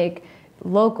area to make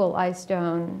local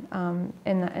Icestone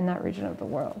in that region of the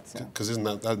world. Because isn't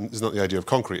that the idea of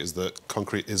concrete, is that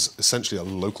concrete is essentially a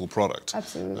local product?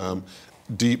 Absolutely.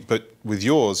 But with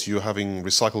yours, you're having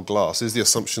recycled glass. Is the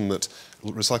assumption that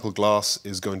recycled glass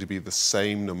is going to be the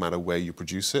same no matter where you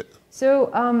produce it?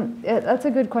 So that's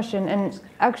a good question. And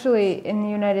actually, in the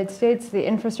United States, the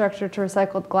infrastructure to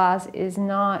recycled glass is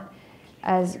not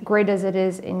as great as it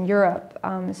is in Europe.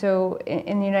 So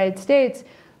in the United States,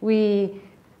 we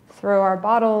throw our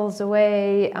bottles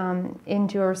away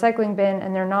into a recycling bin,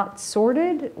 and they're not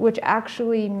sorted, which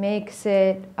actually makes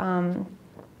it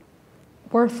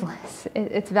worthless.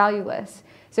 It's valueless.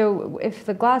 So if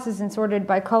the glass isn't sorted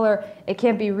by color, it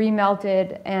can't be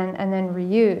remelted and then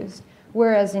reused.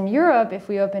 Whereas in Europe, if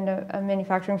we opened a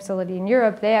manufacturing facility in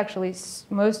Europe, they actually,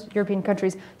 most European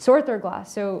countries, sort their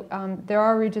glass. So there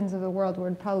are regions of the world where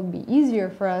it would probably be easier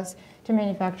for us to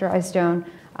manufacture Icestone.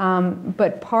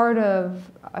 But part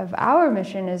of our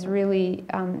mission is really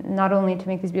not only to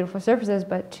make these beautiful surfaces,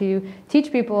 but to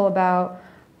teach people about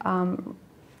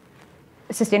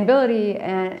sustainability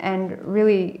and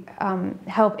really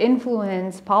help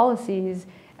influence policies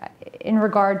in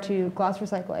regard to glass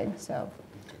recycling. So,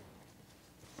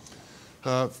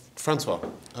 Francois,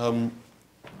 I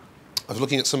was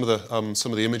looking at some of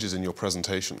the images in your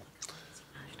presentation,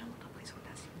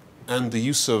 and the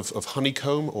use of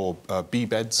honeycomb or bee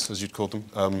beds, as you'd call them.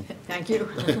 Thank you.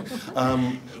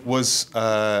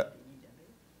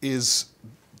 Is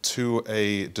to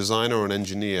a designer or an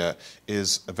engineer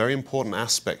is a very important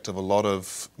aspect of a lot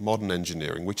of modern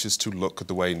engineering, which is to look at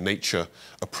the way nature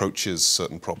approaches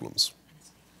certain problems.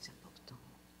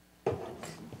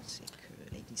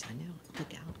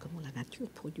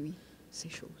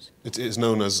 It is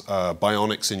known as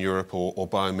bionics in Europe or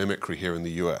biomimicry here in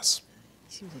the US.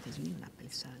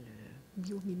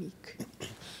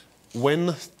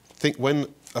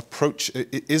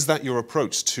 Is that your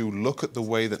approach, to look at the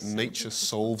way that nature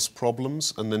solves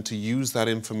problems and then to use that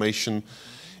information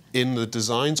in the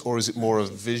designs, or is it more a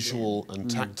visual and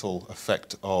tactile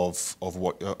effect of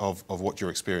what you're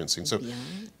experiencing? So,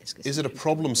 is it a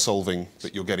problem solving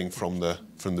that you're getting from the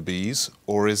bees,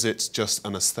 or is it just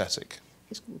an aesthetic?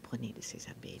 Qu'est-ce que vous prenez de ces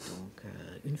abeilles? Donc,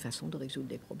 une façon de résoudre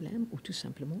des problèmes ou tout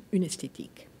simplement une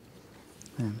esthétique?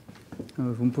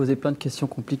 Vous me posez plein de questions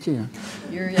compliquées. Hein.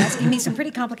 You're asking me some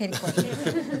pretty complicated questions.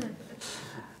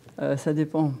 Ça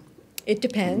dépend. It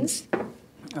depends.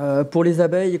 Pour les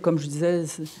abeilles, comme je disais,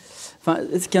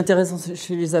 ce qui est intéressant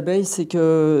chez les abeilles, c'est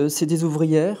que c'est des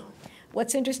ouvrières.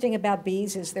 What's interesting about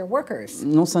bees is they're workers.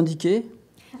 Non syndiquées.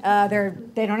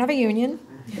 They don't have a union.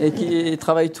 Et qui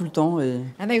travaillent tout le temps.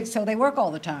 So they work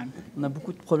all the time. On a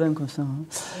beaucoup de problèmes comme ça. Hein.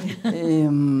 Et,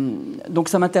 donc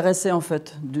ça m'intéressait en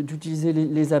fait d'utiliser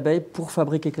les abeilles pour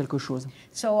fabriquer quelque chose.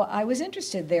 So I was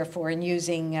interested therefore in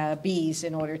using bees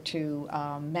in order to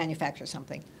manufacture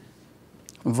something.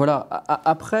 Voilà.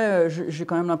 Après, j'ai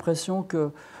quand même l'impression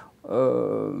que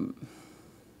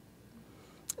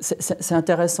c'est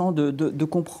intéressant de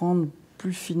comprendre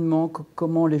plus finement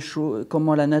comment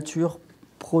la nature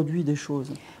produit des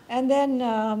choses. And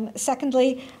then,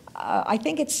 secondly, I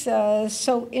think it's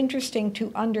so interesting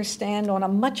to understand on a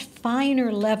much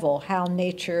finer level how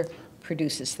nature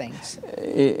produces things.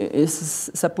 Et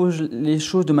ça pose les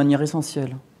choses de manière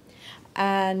essentielle.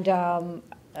 And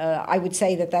I would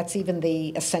say that that's even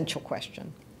the essential question.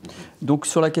 Donc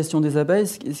sur la question des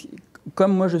abeilles,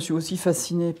 comme moi je suis aussi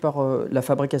fasciné par la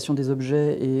fabrication des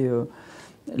objets et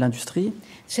l'industrie.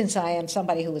 Since I am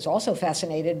somebody who is also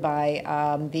fascinated by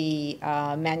the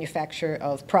manufacture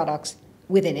of products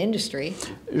within industry.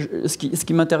 Ce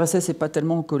qui m'intéressait, c'est pas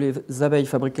tellement que les abeilles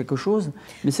fabriquent quelque chose,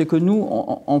 mais c'est que nous,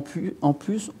 en plus, on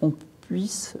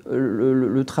puisse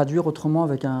le traduire autrement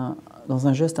dans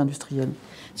un geste industriel.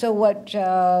 So what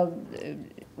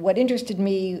interested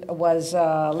me was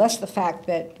less the fact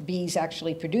that bees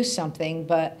actually produce something,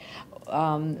 but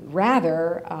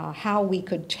rather how we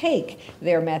could take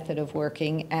their method of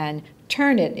working and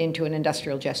turn it into an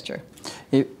industrial gesture.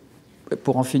 Et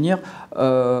pour en finir,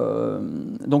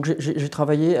 donc j'ai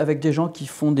travaillé avec des gens qui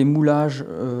font des moulages,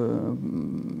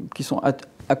 qui sont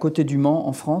à côté du Mans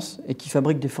en France et qui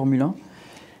fabriquent des Formule 1.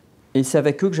 Et c'est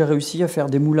avec eux que j'ai réussi à faire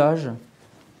des moulages.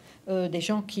 Des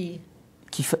gens qui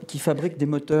fabriquent des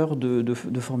moteurs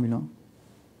de Formule 1.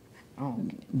 Oh,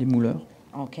 okay. Des mouleurs.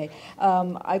 Okay.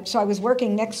 So I was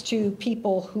working next to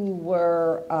people who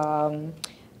were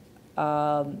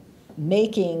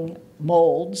making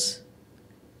molds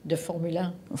de Formule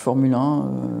 1. Formule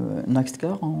 1, Next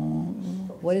Car en...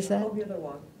 What is that? Formula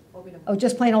 1. Oh,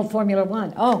 just plain old Formula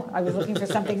 1. Oh, I was looking for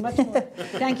something much more.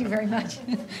 Thank you very much.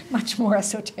 Much more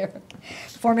esoteric.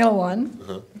 Formula 1.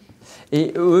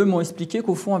 Et eux m'ont expliqué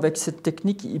qu'au fond, avec cette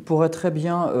technique, ils pourraient très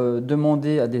bien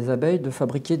demander à des abeilles de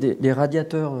fabriquer des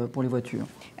radiateurs pour les voitures.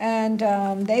 And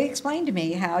they explained to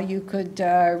me how you could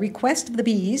request of the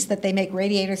bees that they make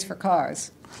radiators for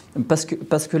cars. Parce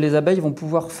que les abeilles vont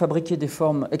pouvoir fabriquer des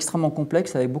formes extrêmement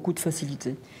complexes avec beaucoup de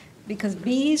facilité. Because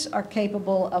bees are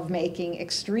capable of making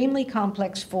extremely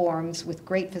complex forms with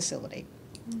great facility.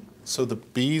 So the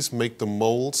bees make the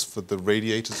molds for the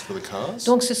radiators for the cars?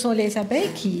 Donc ce sont les abeilles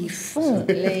qui font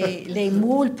les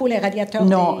moules pour les radiateurs.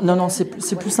 Non,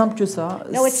 c'est plus simple que ça.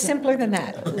 No, it's simpler than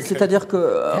that. C'est-à-dire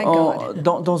que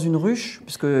dans une ruche,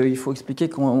 puisqu'il faut expliquer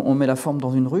qu'on met la forme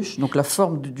dans une ruche, donc la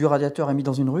forme du radiateur est mise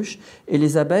dans une ruche, et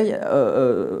les abeilles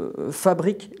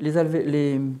fabriquent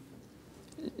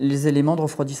les éléments de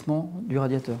refroidissement du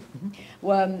radiateur.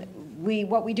 Well,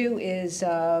 what we do is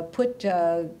put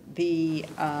the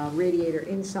radiator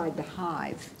inside the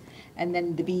hive, and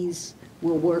then the bees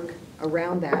will work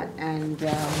around that and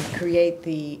create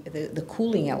the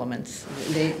cooling elements.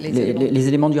 Les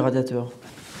éléments du radiateur.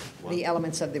 The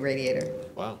elements of the radiator.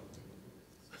 Wow.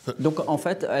 Donc en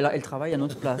fait, elle travaille à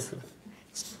notre place.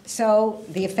 So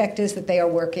the effect is that they are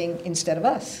working instead of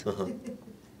us.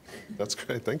 That's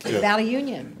great, thank you. The Valley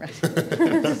Union.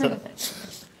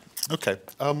 Okay,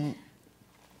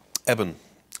 Eben,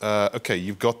 okay,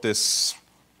 you've got this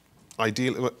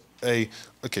ideal,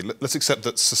 okay, let's accept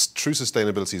that true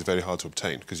sustainability is very hard to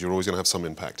obtain because you're always going to have some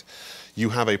impact. You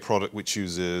have a product which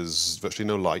uses virtually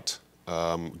no light,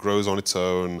 grows on its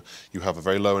own, you have a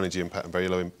very low energy impact and very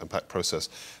low impact process.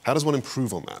 How does one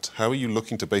improve on that? How are you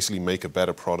looking to basically make a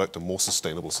better product, a more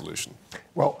sustainable solution?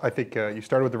 Well, I think you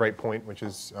started with the right point, which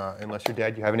is unless you're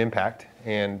dead, you have an impact,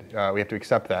 and we have to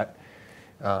accept that.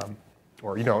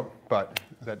 Or you don't, but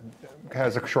that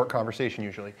has a short conversation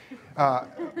usually.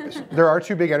 There are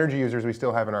two big energy users we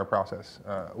still have in our process.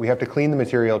 We have to clean the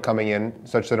material coming in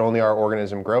such that only our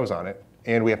organism grows on it,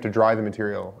 and we have to dry the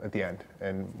material at the end.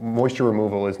 And moisture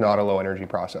removal is not a low energy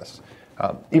process.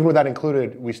 Even with that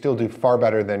included, we still do far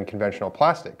better than conventional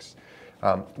plastics.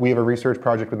 We have a research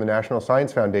project with the National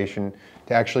Science Foundation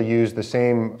to actually use the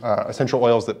same essential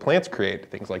oils that plants create,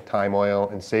 things like thyme oil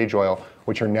and sage oil,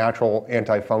 which are natural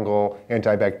antifungal,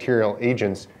 antibacterial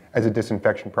agents, as a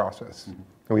disinfection process. And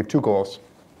we have two goals.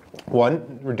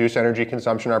 One, reduce energy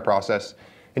consumption in our process.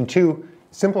 And two,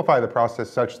 simplify the process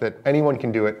such that anyone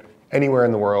can do it anywhere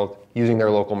in the world using their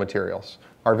local materials.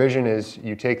 Our vision is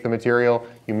you take the material,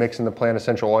 you mix in the plant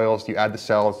essential oils, you add the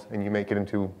cells, and you make it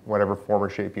into whatever form or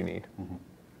shape you need.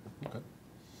 Okay.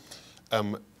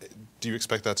 Do you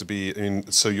expect that to be, I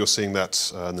mean, so you're seeing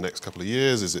that in the next couple of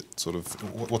years? Is it sort of,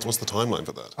 what's the timeline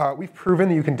for that? We've proven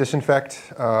that you can disinfect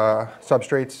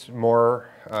substrates more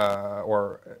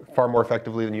or far more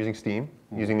effectively than using steam,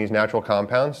 using these natural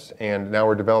compounds. And now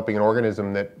we're developing an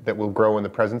organism that will grow in the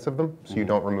presence of them, so you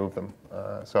don't remove them.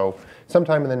 So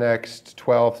sometime in the next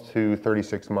 12 to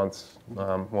 36 months,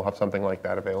 we'll have something like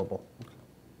that available.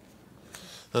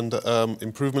 And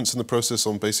improvements in the process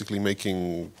on basically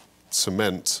making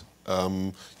cement.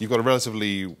 You've got a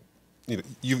relatively,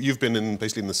 you've been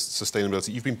basically in the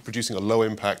sustainability, you've been producing a low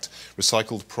impact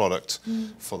recycled product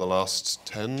for the last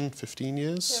 10, 15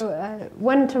 years? So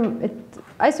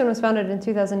Icestone was founded in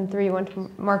 2003, went to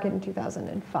market in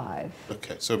 2005.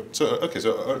 Okay, so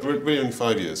really only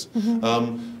 5 years.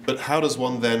 But how does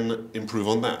one then improve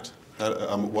on that?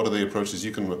 What are the approaches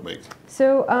you can make?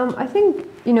 So I think,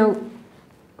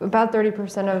 about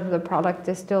 30% of the product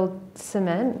is still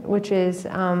cement, which is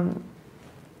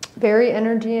very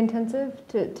energy intensive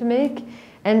to make.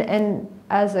 And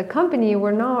as a company,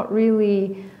 we're not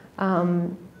really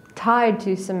tied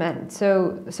to cement.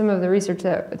 So some of the research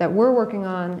that we're working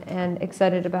on and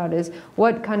excited about is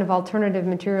what kind of alternative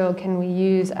material can we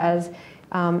use as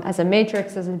a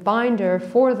matrix, as a binder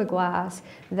for the glass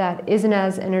that isn't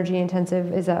as energy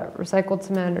intensive as a recycled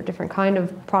cement or different kind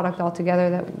of product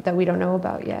altogether that we don't know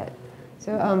about yet.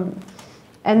 So,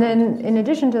 and then in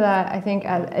addition to that, I think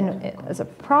as a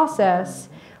process,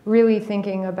 really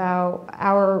thinking about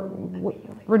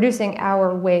reducing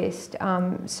our waste.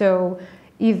 So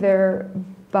either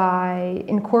by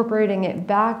incorporating it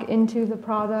back into the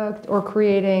product or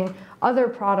creating other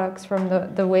products from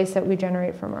the waste that we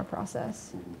generate from our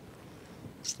process.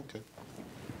 Okay.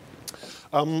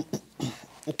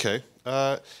 Okay.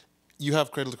 You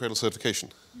have cradle-to-cradle certification.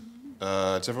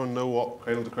 Does everyone know what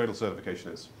cradle-to-cradle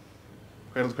certification is?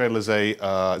 Cradle-to-cradle is a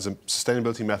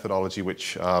sustainability methodology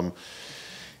which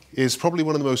is probably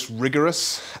one of the most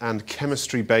rigorous and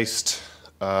chemistry-based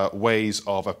ways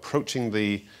of approaching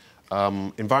the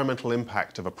environmental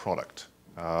impact of a product.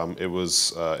 It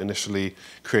was initially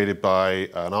created by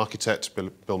an architect,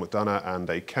 Bill McDonough, and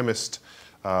a chemist,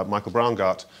 Michael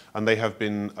Braungart, and they have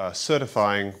been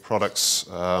certifying products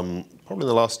probably in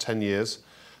the last 10 years.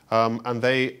 And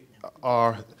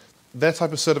their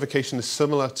type of certification is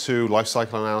similar to life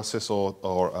cycle analysis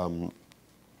or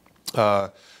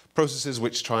processes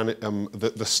which try and,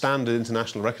 the standard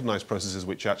international recognized processes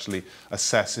which actually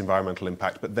assess environmental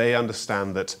impact. But they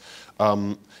understand that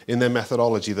in their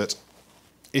methodology that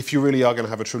if you really are going to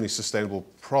have a truly sustainable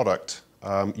product,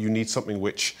 you need something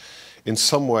which in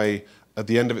some way at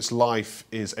the end of its life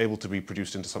is able to be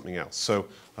produced into something else. So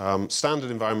standard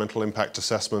environmental impact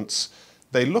assessments,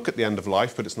 they look at the end of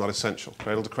life, but it's not essential.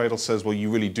 Cradle to Cradle says, well, you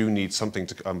really do need something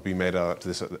to be made out to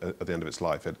this at the end of its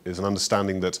life. It is an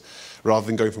understanding that rather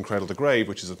than going from cradle to grave,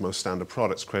 which is of most standard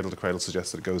products, Cradle to Cradle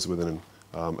suggests that it goes within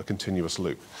a continuous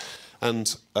loop.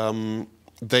 And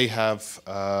they have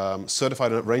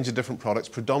certified a range of different products,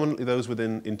 predominantly those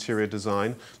within interior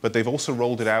design, but they've also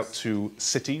rolled it out to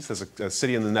cities. There's a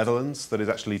city in the Netherlands that is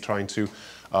actually trying to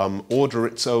order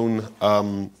its own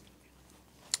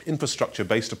infrastructure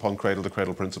based upon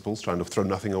cradle-to-cradle principles, trying to throw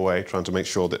nothing away, trying to make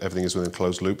sure that everything is within a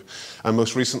closed loop. And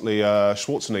most recently,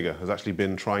 Schwarzenegger has actually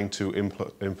been trying to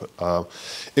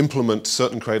implement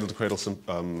certain cradle-to-cradle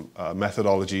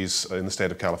methodologies in the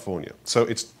state of California. So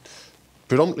it's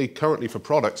predominantly currently for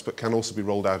products, but can also be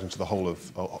rolled out into the whole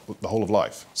of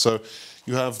life. So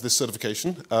you have this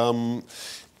certification.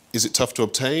 Is it tough to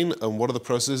obtain, and what are the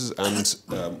processes, and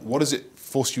what does it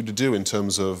force you to do in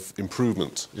terms of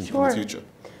improvement in the future?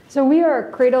 So we are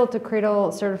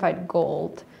cradle-to-cradle certified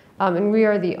gold, and we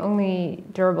are the only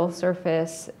durable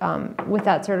surface with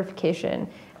that certification.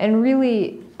 And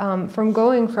really, from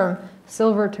going from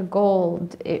silver to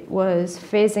gold, it was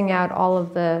phasing out all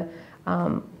of the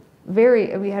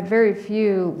we had very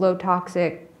few low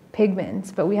toxic pigments,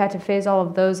 but we had to phase all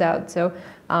of those out. So,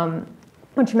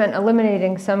 which meant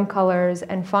eliminating some colors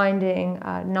and finding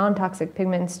non-toxic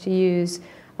pigments to use.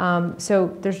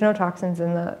 So there's no toxins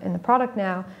in the product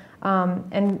now.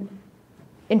 And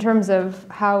in terms of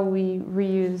how we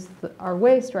reuse our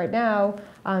waste right now,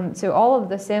 so all of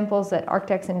the samples that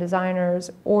architects and designers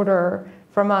order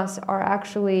from us are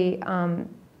actually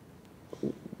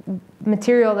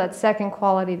material that's second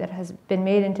quality that has been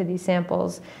made into these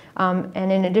samples.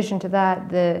 And in addition to that,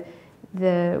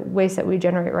 the waste that we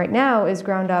generate right now is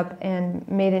ground up and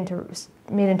made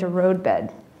into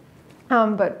roadbed.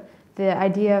 But the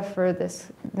idea for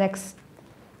this next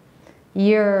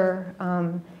year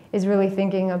is really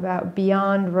thinking about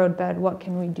beyond roadbed, what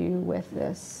can we do with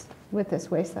this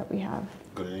waste that we have.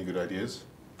 Got any good ideas?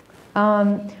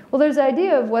 Well, there's the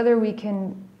idea of whether we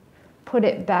can put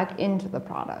it back into the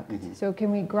product. Mm-hmm. So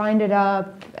can we grind it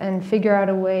up and figure out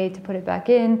a way to put it back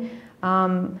in?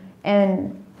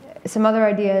 And some other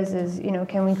ideas is,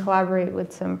 can we collaborate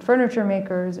with some furniture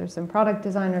makers or some product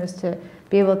designers to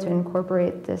be able to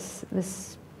incorporate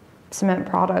this cement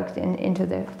product into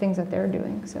the things that they're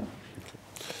doing. So.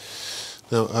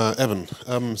 Now, Eben,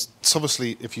 it's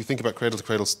obviously, if you think about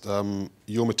cradle-to-cradle,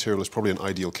 your material is probably an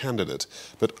ideal candidate,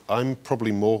 but I'm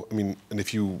probably more, and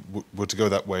if you were to go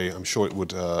that way, I'm sure it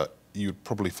would, you'd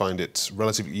probably find it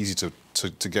relatively easy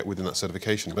to get within that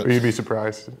certification. But you'd be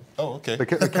surprised. Oh, okay.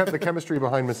 The chemistry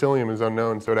behind mycelium is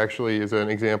unknown, so it actually is an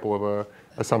example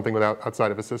of something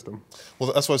outside of a system.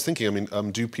 Well, that's what I was thinking.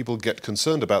 Do people get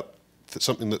concerned about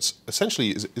something that's essentially,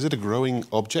 is it a growing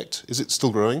object? Is it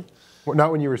still growing? Well,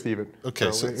 not when you receive it.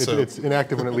 Okay, so it's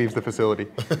inactive when it leaves the facility.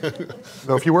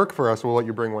 So if you work for us, we'll let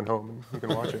you bring one home and you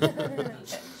can watch it.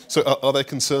 So are there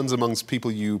concerns amongst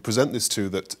people you present this to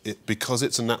that because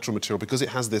it's a natural material, because it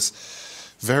has this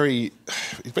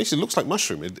it basically looks like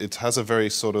mushroom, it has a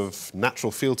very sort of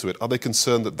natural feel to it, are they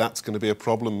concerned that that's going to be a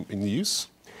problem in use?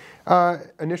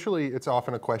 Initially, it's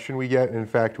often a question we get. In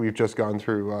fact, we've just gone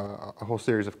through a whole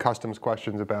series of customs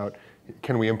questions about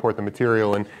can we import the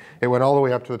material, and it went all the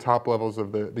way up to the top levels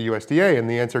of the USDA, and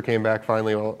the answer came back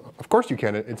finally, well, of course you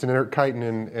can. It's an inert chitin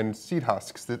and seed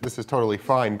husks. This is totally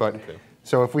fine. But okay.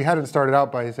 So if we hadn't started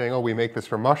out by saying, oh, we make this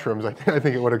from mushrooms, I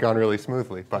think it would have gone really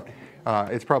smoothly. But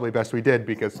it's probably best we did,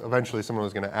 because eventually someone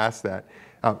was going to ask that.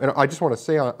 And I just want to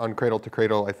say on Cradle to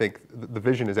Cradle, I think the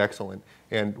vision is excellent.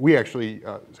 And we actually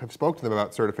have spoke to them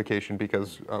about certification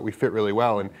because we fit really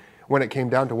well. And when it came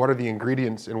down to what are the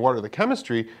ingredients and what are the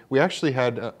chemistry, we actually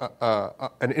had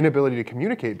an inability to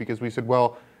communicate, because we said,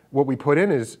 well, what we put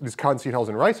in is cottonseed hulls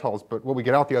and rice hulls, but what we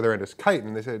get out the other end is chitin.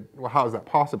 And they said, well, how is that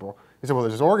possible? They said, well,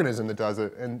 there's this organism that does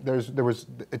it, and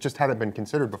it just hadn't been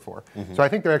considered before. Mm-hmm. So I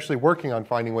think they're actually working on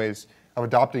finding ways of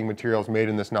adopting materials made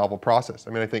in this novel process.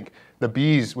 I think the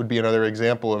bees would be another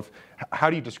example of how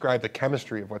do you describe the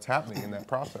chemistry of what's happening in that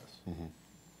process. Mm-hmm.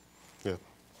 Yeah.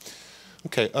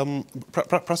 Okay,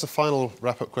 perhaps a final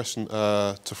wrap-up question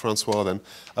to Francois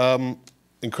then.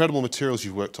 Incredible materials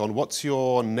you've worked on. What's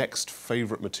your next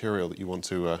favorite material that you want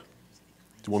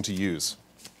to use?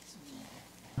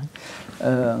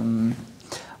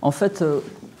 En fait,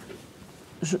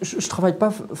 je ne travaille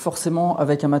pas forcément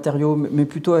avec un matériau, mais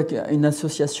plutôt avec une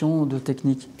association de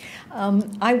techniques.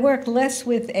 I work less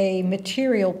with a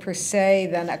material per se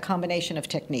than a combination of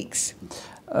techniques.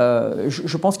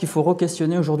 Je pense qu'il faut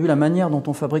re-questionner aujourd'hui la manière dont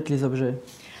on fabrique les objets.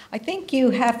 I think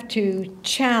you have to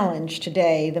challenge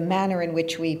today the manner in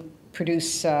which we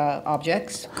produce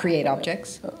objects, create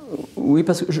objects. Oui,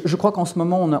 parce que je crois qu'en ce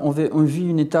moment, on vit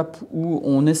une étape où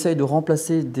on essaye de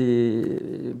remplacer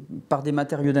par des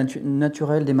matériaux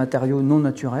naturels des matériaux non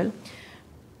naturels.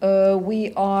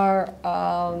 We're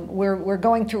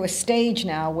going through a stage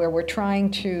now where we're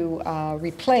trying to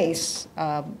replace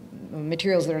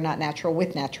materials that are not natural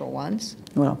with natural ones.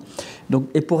 Voilà. Donc,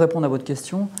 et pour répondre à votre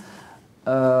question,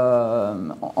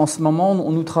 en ce moment,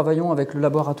 nous travaillons avec le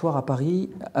laboratoire à Paris,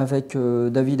 avec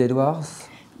David Edwards.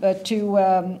 But to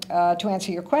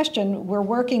answer your question, we're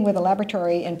working with a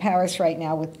laboratory in Paris right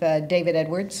now with David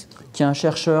Edwards. Qui est un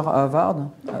chercheur à Harvard,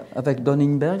 avec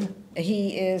Donenberg.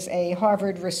 He is a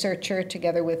Harvard researcher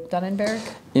together with Donenberg.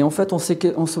 Et en fait, on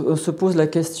se pose la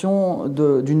question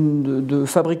de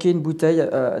fabriquer une bouteille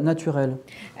naturelle.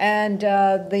 And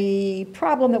the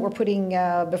problem that we're putting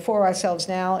before ourselves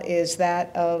now is that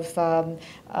of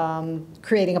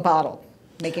creating a bottle.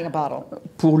 Making a bottle.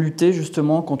 Pour lutter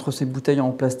justement contre ces bouteilles en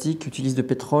plastique qui utilisent du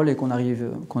pétrole et qu'on a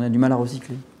du mal à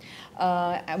recycler.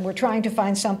 And we're trying to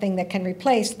find something that can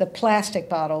replace the plastic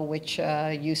bottle which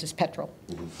uses petrol.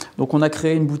 Donc on a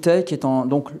créé une bouteille qui est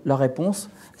donc la réponse,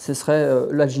 ce serait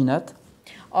l'alginate.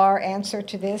 Our answer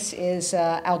to this is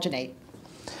alginate.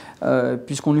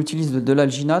 Puisqu'on utilise de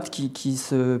l'alginate qui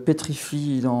se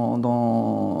pétrifie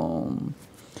dans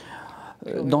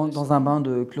un bain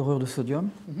de chlorure de sodium.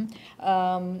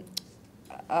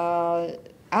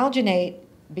 Alginate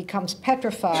becomes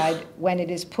petrified when it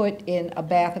is put in a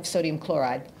bath of sodium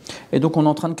chloride. Et donc on est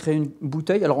en train de créer une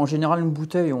bouteille. Alors en général, une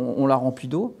bouteille, on la remplit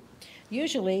d'eau.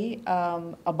 Usually,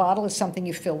 a bottle is something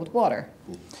you fill with water.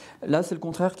 Là, c'est le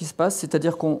contraire qui se passe,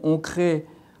 c'est-à-dire qu'on crée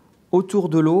autour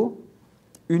de l'eau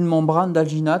une membrane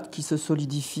d'alginate qui se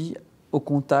solidifie au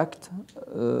contact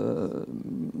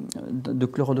de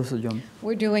chlorure de sodium.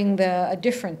 We're doing a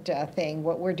different thing.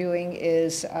 What we're doing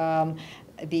is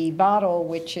the bottle,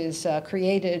 which is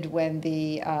created when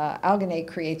the alginate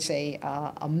creates a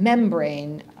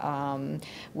membrane,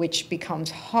 which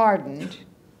becomes hardened,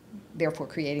 therefore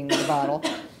creating the bottle,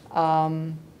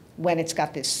 when it's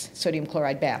got this sodium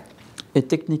chloride bath. Et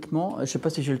techniquement, je ne sais pas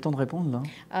si j'ai le temps de répondre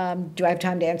là. Do I have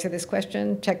time to answer this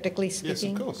question, technically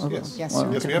speaking? Yes, of course. Okay. Yes. Yes.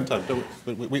 Well, Yes, we have time.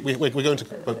 We're going to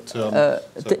put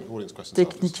audience questions.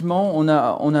 Techniquement, on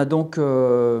a donc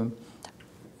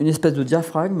une espèce de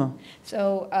diaphragme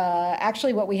So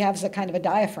actually what we have is a kind of a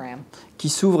diaphragm qui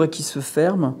s'ouvre et qui se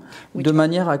ferme de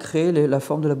manière à créer la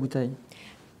forme de la bouteille.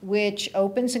 which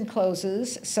opens and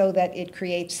closes so that it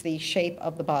creates the shape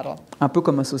of the bottle. Un peu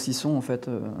comme un saucisson en fait.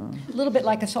 A little bit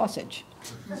like a sausage.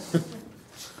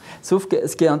 Sauf que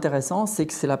ce qui est intéressant, c'est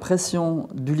que c'est la pression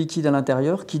du liquide à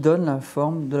l'intérieur qui donne la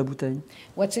forme de la bouteille.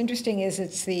 What's interesting is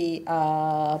it's the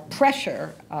pressure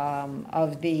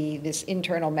of this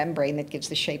internal membrane that gives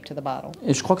the shape to the bottle.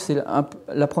 Et je crois que c'est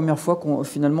la première fois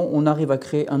finalement on arrive à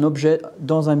créer un objet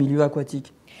dans un milieu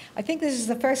aquatique. I think this is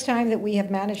the first time that we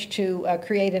have managed to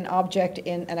create an object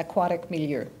in an aquatic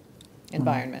milieu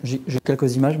environment. J'ai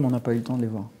quelques images, mais on n'a pas eu le temps de les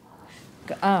voir.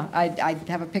 I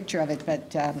have a picture of it,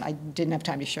 but I didn't have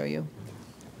time to show you.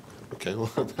 Okay, well,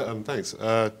 thanks.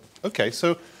 Okay,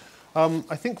 so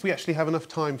I think we actually have enough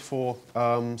time for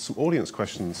some audience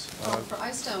questions. For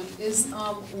Icestone,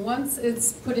 once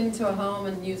it's put into a home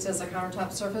and used as a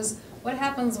countertop surface, what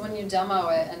happens when you demo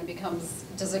it and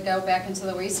does it go back into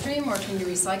the waste stream, or can you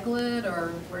recycle it,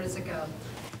 or where does it go?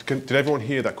 Did everyone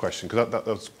hear that question? Because that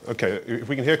was, okay, if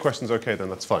we can hear questions okay, then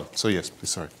that's fine. So yes, please,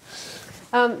 sorry.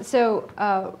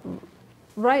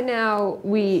 Right now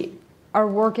we are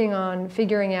working on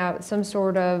figuring out some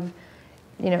sort of,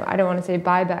 I don't want to say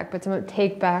buyback, but some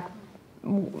take-back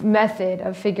method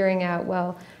of figuring out,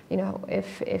 well,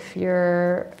 if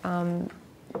you're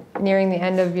nearing the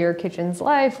end of your kitchen's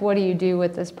life, what do you do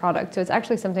with this product? So it's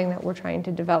actually something that we're trying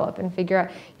to develop and figure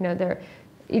out,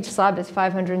 each slab is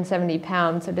 570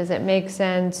 pounds, so does it make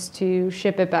sense to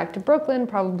ship it back to Brooklyn?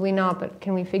 Probably not, but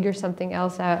can we figure something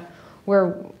else out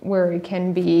where it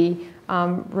can be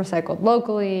recycled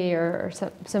locally or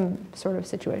some sort of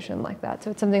situation like that?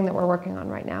 So it's something that we're working on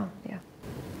right now, yeah.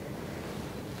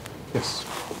 Yes.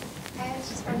 I was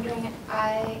just wondering,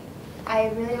 I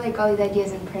really like all these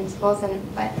ideas and principles,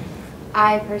 but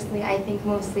I personally, I think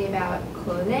mostly about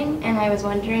clothing, and I was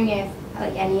wondering if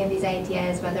any of these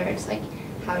ideas, whether it's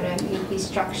how to make these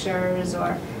structures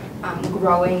or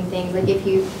growing things, if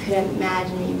you could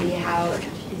imagine maybe how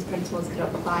these principles could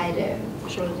apply to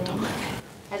clothing,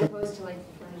 as opposed to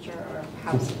furniture or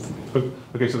houses.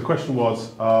 Okay, so the question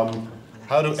was,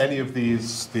 how do any of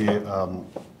these, the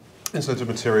insulated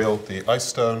material, the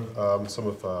Icestone, some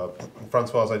of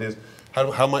Francois' ideas,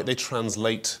 how might they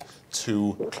translate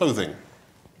to clothing?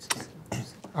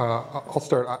 I'll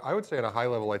start. I would say at a high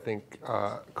level, I think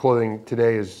clothing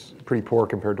today is pretty poor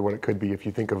compared to what it could be. If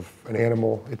you think of an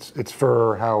animal, its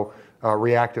fur, how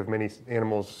reactive many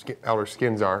animals' outer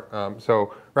skins are.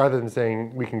 So rather than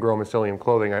saying we can grow mycelium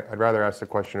clothing, I'd rather ask the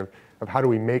question of how do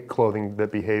we make clothing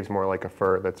that behaves more like a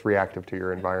fur, that's reactive to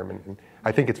your environment. And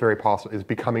I think it's very possible, it's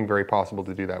becoming very possible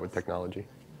to do that with technology.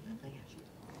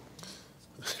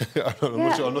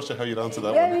 I'm not sure how you'd answer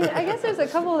that Yeah, one. I mean, I guess there's a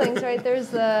couple of things, right?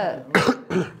 There's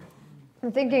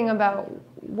I'm thinking about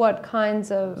what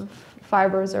kinds of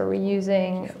fibers are we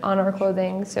using on our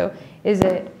clothing. So is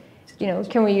it,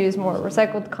 can we use more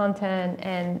recycled content?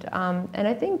 And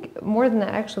I think more than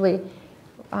that, actually,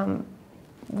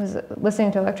 was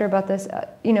listening to a lecture about this.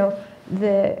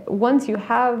 Once you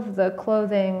have the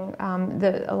clothing,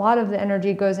 a lot of the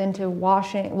energy goes into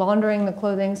laundering the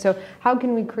clothing. So how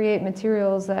can we create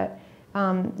materials that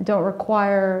don't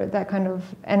require that kind of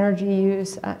energy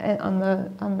use on the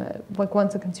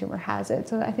once the consumer has it?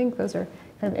 So I think those are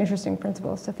kind of interesting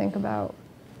principles to think about.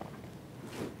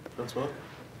 Francois?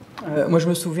 Moi, je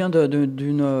me souviens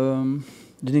d'une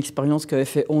expérience qu'avait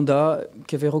fait Honda,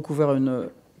 qui avait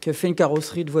fait une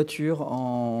carrosserie de voiture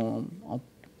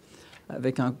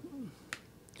avec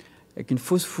une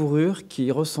fausse fourrure qui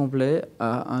ressemblait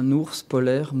à un ours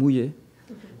polaire mouillé.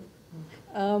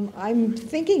 I'm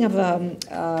thinking of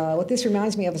what this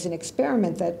reminds me of is an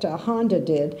experiment that Honda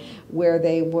did, where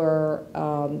they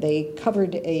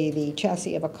covered the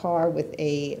chassis of a car with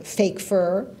a fake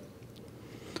fur.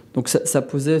 Donc ça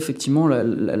posait effectivement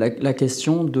la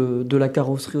question de la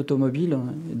carrosserie automobile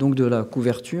et donc de la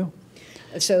couverture.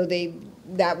 So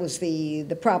that was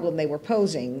the problem they were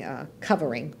posing,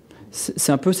 covering.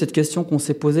 C'est un peu cette question qu'on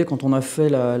s'est posée quand on a fait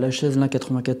la chaise Lin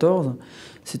 94,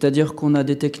 c'est-à-dire qu'on a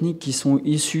des techniques qui sont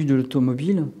issues de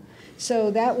l'automobile. So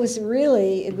it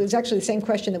was actually the same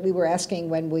question that we were asking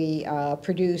when we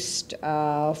produced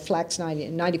Flax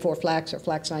 94 Flax or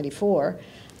Flax 94.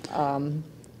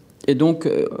 Et donc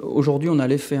aujourd'hui on a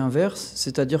l'effet inverse,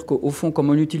 c'est-à-dire qu'au fond,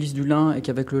 comme on utilise du lin et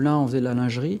qu'avec le lin on faisait de la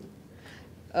lingerie,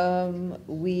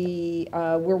 we're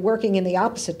working in the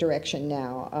opposite direction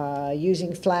now,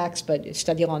 using flax,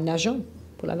 c'est-à-dire en nageant,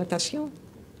 pour la natation,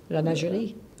 la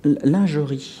nagerie.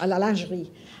 Lingerie. Ah, la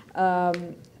lingerie.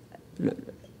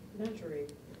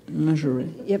 Lingerie.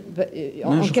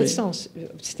 En quel sens?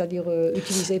 C'est-à-dire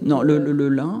utiliser pour... Non, le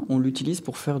lin, on l'utilise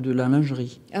pour faire de la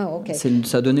lingerie. Ah, okay.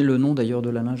 Ça a donné le nom d'ailleurs de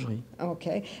la lingerie.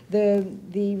 Okay. The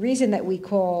reason that we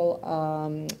call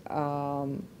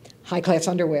high-class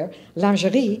underwear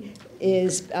lingerie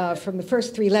is from the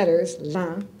first three letters,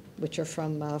 lin, which are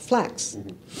from flax.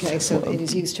 Okay, so it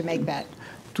is used to make that.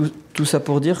 Tout ça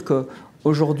pour dire que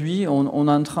aujourd'hui, on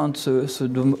est en train de se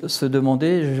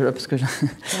demander,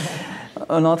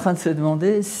 on est en train de se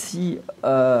demander si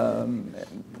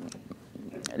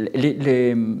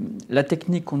la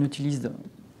technique qu'on utilise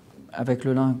avec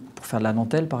le lin pour faire de la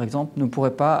dentelle, par exemple, ne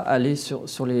pourrait pas aller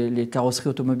sur les carrosseries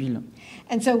automobiles.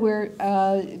 And so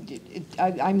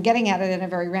I'm getting at it in a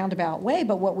very roundabout way,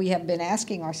 but what we have been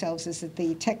asking ourselves is that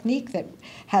the technique that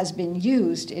has been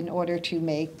used in order to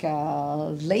make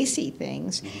lacy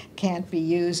things can't be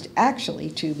used actually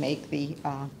to make the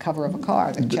cover of a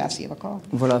car, the chassis of a car.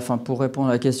 Voilà, enfin, pour répondre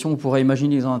à la question, on pourrait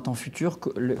imaginer dans un temps futur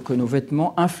que nos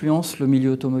vêtements influencent le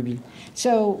milieu automobile.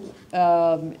 So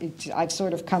I've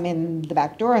sort of come in the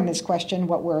back door on this question.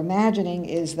 What we're imagining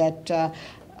is that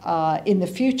in the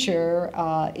future,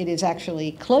 it is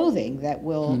actually clothing that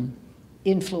will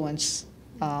influence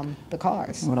the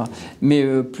cars. Voilà. Mais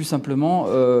plus simplement,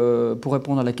 pour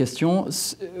répondre à la question,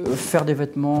 faire des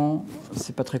vêtements,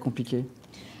 c'est pas très compliqué.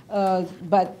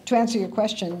 But to answer your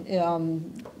question,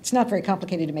 it's not very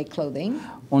complicated to make clothing.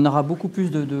 On aura beaucoup plus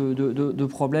de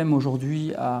problèmes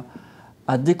aujourd'hui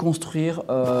à déconstruire,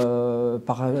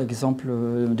 par exemple,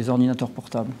 des ordinateurs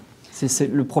portables.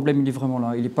 Le problème, il est vraiment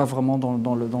là. Il n'est pas vraiment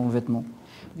dans le vêtement.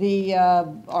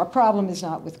 Our problem is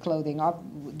not with clothing.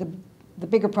 The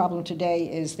bigger problem today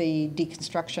is the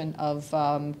deconstruction of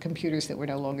computers that we're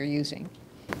no longer using.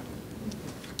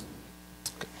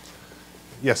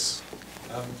 Yes.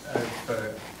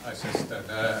 For Icestone,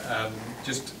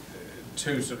 just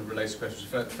two sort of related questions.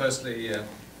 Firstly,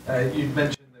 you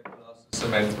mentioned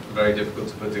cement very difficult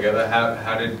to put together.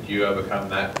 How did you overcome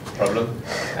that problem?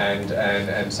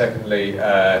 And secondly,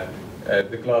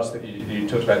 the glass that you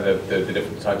talked about, the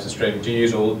different types of string. Do you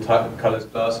use all colours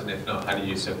glass, and if not, how do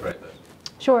you separate those?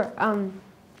 Sure.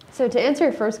 So to answer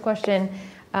your first question,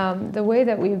 the way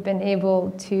that we've been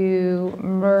able to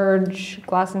merge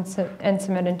glass and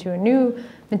cement into a new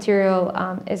material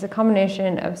is a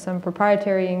combination of some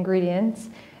proprietary ingredients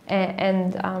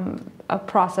and a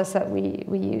process that we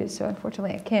use. So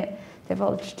unfortunately, I can't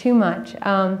divulge too much.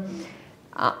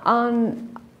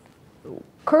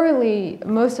 currently,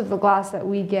 most of the glass that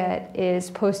we get is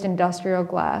post-industrial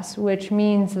glass, which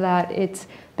means that it's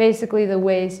basically the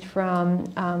waste from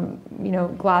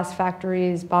glass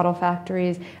factories, bottle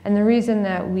factories. And the reason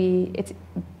that it's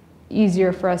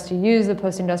easier for us to use the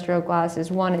post-industrial glass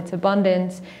is, one, its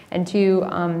abundance, and two,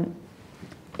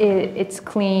 it's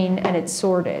clean and it's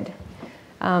sorted.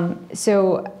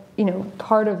 So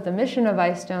part of the mission of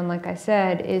Icestone, like I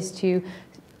said, is to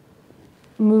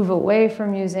move away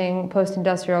from using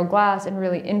post-industrial glass and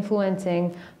really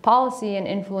influencing policy and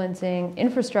influencing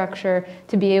infrastructure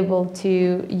to be able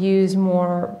to use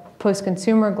more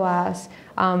post-consumer glass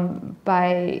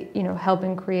by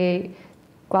helping create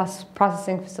glass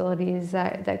processing facilities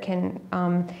that can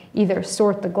either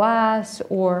sort the glass,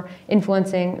 or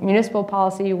influencing municipal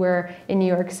policy, where in New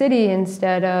York City,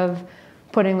 instead of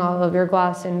putting all of your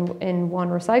glass in one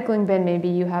recycling bin, maybe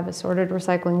you have a sorted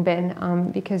recycling bin.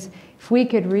 Because if we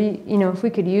could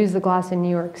use the glass in New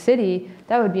York City,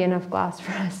 that would be enough glass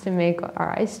for us to make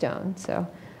our Icestone. So,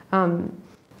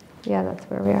 yeah, that's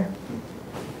where we are.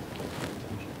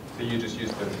 So you just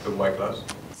use the white glass?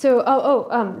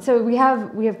 So, so we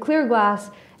have clear glass,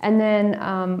 and then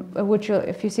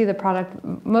if you see the product,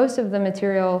 most of the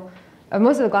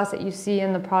glass that you see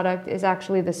in the product is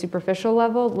actually the superficial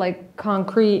level. Like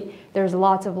concrete, there's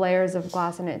lots of layers of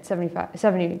glass in it, 70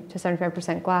 to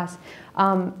 75% glass.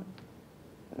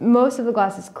 Most of the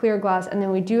glass is clear glass, and then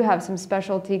we do have some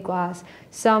specialty glass,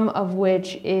 some of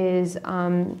which is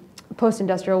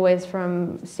post-industrial waste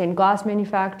from stained glass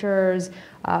manufacturers,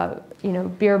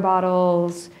 beer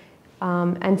bottles,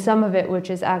 and some of it which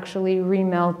is actually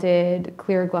remelted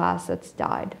clear glass that's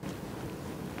dyed.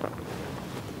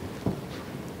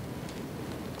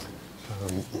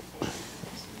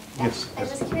 Yes. I'm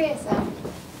just curious.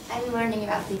 I'm learning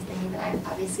about these things, and I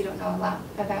obviously don't know a lot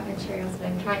about materials, but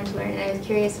I'm trying to learn. And I was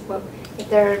curious if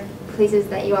there are places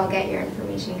that you all get your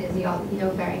information, because you all know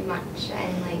very much,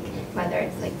 and whether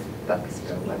it's books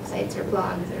or websites or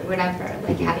blogs or whatever,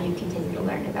 how you continue to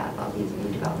learn about all these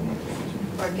new developments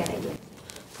or get ideas.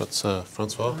 That's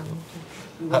Francois.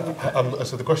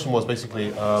 So the question was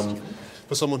basically,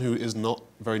 for someone who is not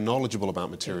very knowledgeable about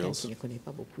materials,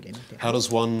 how does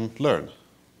one learn?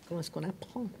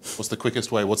 What's the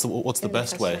quickest way? What's the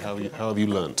best way? How have you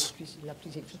learnt?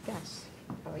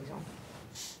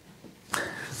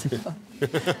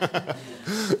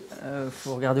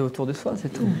 Faut regarder autour de soi, c'est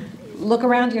tout. Look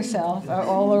around yourself,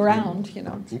 all around,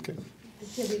 Okay.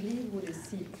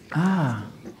 Ah,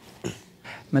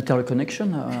 Material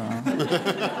Connexion.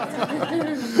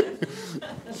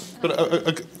 But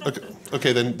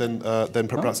okay, then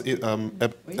perhaps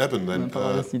Eben,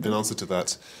 in answer to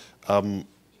that,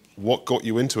 what got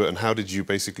you into it, and how did you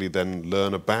basically then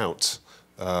learn about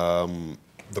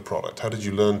the product? How did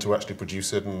you learn to actually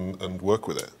produce it and work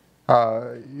with it?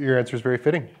 Your answer is very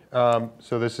fitting.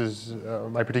 So this is,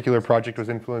 my particular project was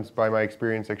influenced by my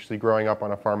experience actually growing up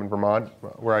on a farm in Vermont,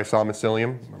 where I saw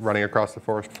mycelium running across the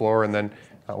forest floor, and then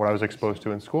what I was exposed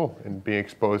to in school, and being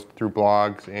exposed through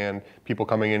blogs and people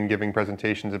coming in giving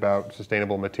presentations about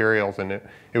sustainable materials. And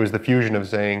it was the fusion of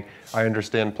saying, I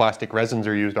understand plastic resins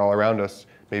are used all around us.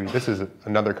 Maybe this is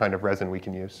another kind of resin we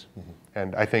can use. Mm-hmm.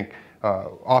 And I think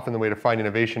often the way to find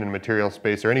innovation in material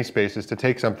space or any space is to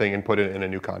take something and put it in a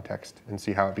new context and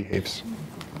see how it behaves.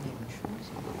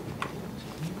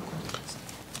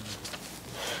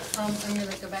 I'm going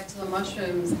to go back to the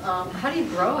mushrooms. How do you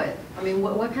grow it? I mean,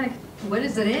 what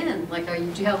is it in? Do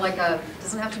you have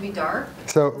doesn't it have to be dark?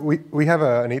 So we have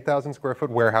an 8,000 square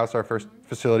foot warehouse. Our first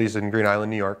facility is in Green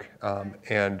Island, New York.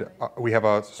 And we have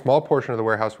a small portion of the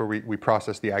warehouse where we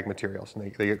process the ag materials.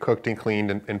 And they get cooked and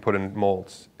cleaned and put in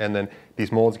molds. And then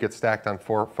these molds get stacked on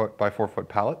 4 foot by 4 foot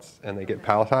pallets, and they get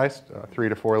palletized, 3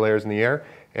 to 4 layers in the air.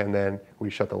 And then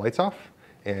we shut the lights off.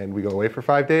 And we go away for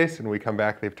 5 days, and we come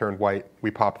back, they've turned white, we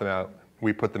pop them out,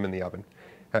 we put them in the oven.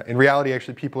 In reality,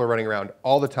 actually, people are running around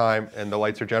all the time, and the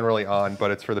lights are generally on, but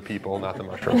it's for the people, not the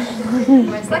mushrooms.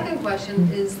 My second question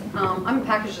is, I'm a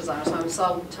package designer, so I'm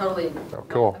so totally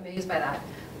amazed by that.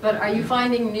 But are you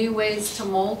finding new ways to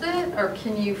mold it, or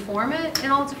can you form it in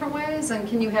all different ways? And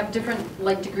can you have different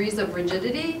degrees of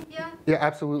rigidity? Yeah,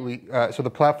 absolutely. So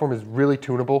the platform is really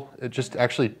tunable. It just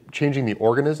actually changing the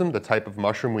organism, the type of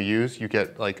mushroom we use. You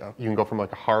get you can go from a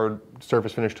hard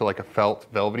surface finish to a felt,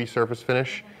 velvety surface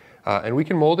finish, and we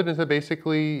can mold it into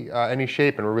basically any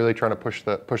shape. And we're really trying to push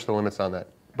the limits on that.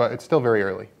 But it's still very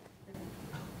early.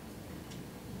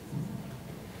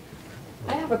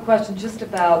 I have a question just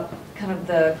about kind of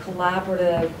the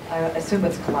collaborative, I assume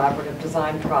it's collaborative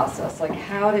design process.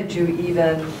 How did you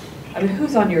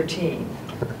who's on your team,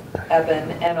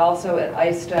 Eben, and also at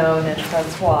Icestone and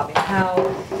Francois?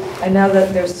 I know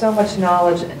that there's so much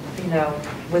knowledge,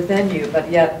 within you, but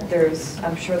yet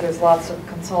I'm sure there's lots of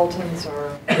consultants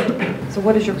so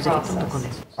what is your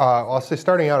process? I'll say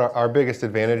starting out, our biggest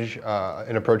advantage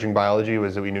in approaching biology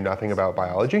was that we knew nothing about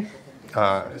biology.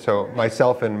 So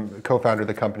myself and co-founder of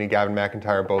the company, Gavin McIntyre,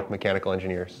 are both mechanical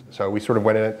engineers. So we sort of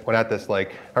went at this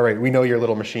like, all right, we know your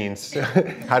little machines.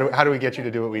 How do we get you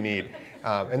to do what we need?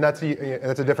 And that's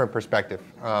a different perspective.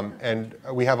 And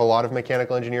we have a lot of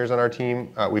mechanical engineers on our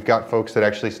team. We've got folks that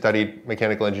actually studied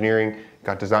mechanical engineering,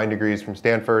 got design degrees from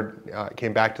Stanford,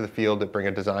 came back to the field that bring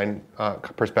a design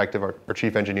perspective. Our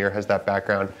chief engineer has that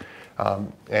background.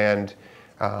 And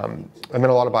I met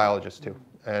a lot of biologists too.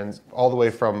 And all the way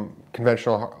from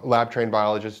conventional lab-trained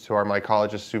biologists to our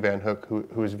mycologist, Sue Van Hook,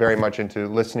 who is very much into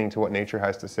listening to what nature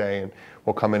has to say, and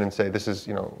will come in and say, this is,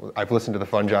 I've listened to the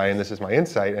fungi and this is my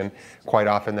insight, and quite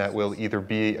often that will either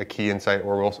be a key insight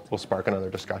or will spark another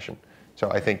discussion.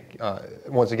 So I think,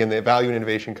 once again, the value in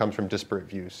innovation comes from disparate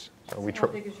views. So how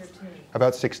big is your team?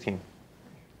 About 16.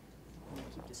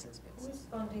 Who is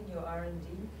funding your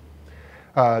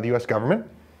R&D? The U.S. government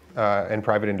and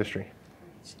private industry.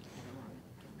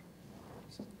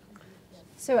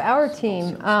 So our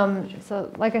team,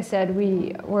 so like I said,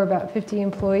 we're about 50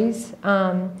 employees.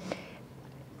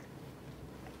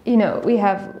 We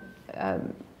have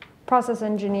process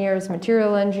engineers,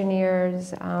 material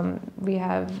engineers. We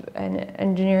have an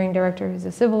engineering director who's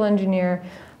a civil engineer.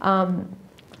 But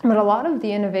a lot of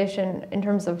the innovation in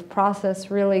terms of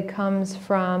process really comes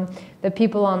from the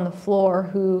people on the floor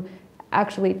who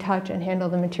actually touch and handle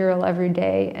the material every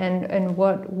day. And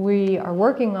what we are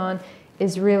working on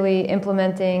is really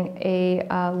implementing a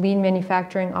lean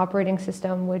manufacturing operating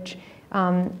system, which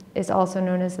is also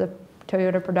known as the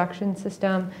Toyota production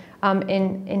system,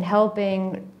 in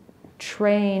helping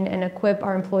train and equip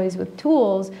our employees with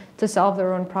tools to solve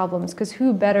their own problems. Because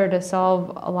who better to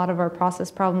solve a lot of our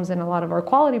process problems and a lot of our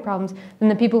quality problems than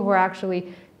the people who are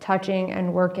actually touching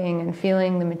and working and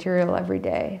feeling the material every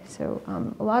day. So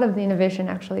a lot of the innovation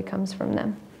actually comes from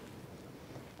them.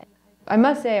 I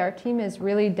must say our team is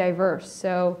really diverse.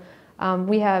 So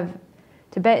we have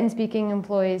Tibetan-speaking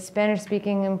employees,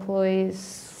 Spanish-speaking employees,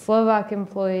 Slovak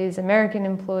employees, American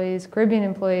employees, Caribbean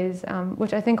employees,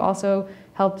 which I think also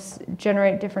helps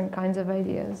generate different kinds of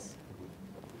ideas.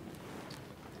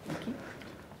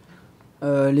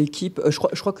 L'équipe, je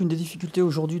crois qu'une des difficultés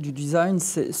aujourd'hui du design,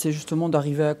 c'est justement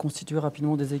d'arriver à constituer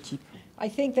rapidement des équipes. I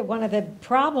think that one of the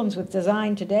problems with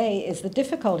design today is the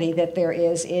difficulty that there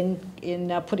is in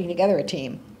putting together a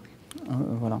team.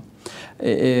 Voilà.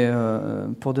 Et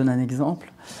pour donner un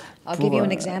exemple. I'll give you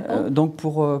an example. Donc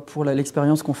pour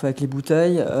l'expérience qu'on fait avec les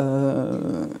bouteilles.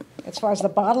 As far as the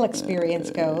bottle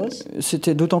experience goes.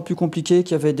 C'était d'autant plus compliqué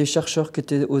qu'il y avait des chercheurs qui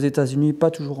étaient aux États-Unis,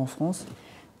 pas toujours en France.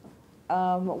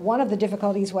 One of the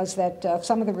difficulties was that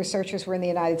some of the researchers were in the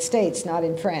United States, not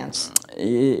in France.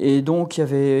 Et donc, il y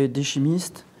avait des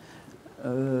chimistes,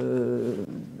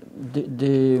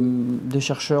 des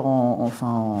chercheurs,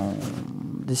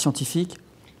 des scientifiques.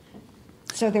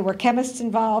 So there were chemists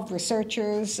involved,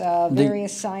 researchers,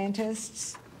 various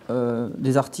scientists.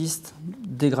 Des artistes,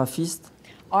 des graphistes.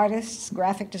 Artists,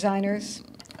 graphic designers.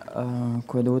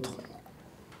 Quoi d'autre?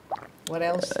 What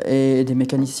else? Et des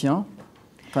mécaniciens.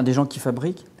 Enfin, des gens qui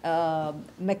fabriquent. Des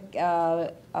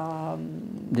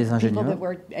ingénieurs. People that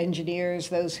were engineers,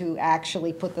 those who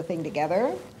actually put the thing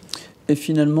together. Et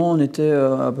finalement, on était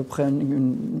à peu près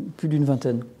plus d'une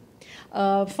vingtaine.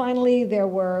 Finally,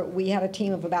 we had a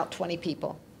team of about 20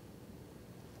 people.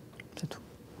 C'est tout.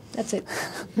 That's it.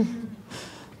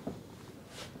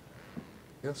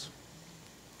 Yes.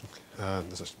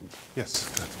 Yes,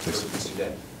 please. Mr.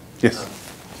 Dent. Yes.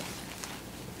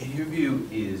 In your view,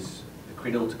 is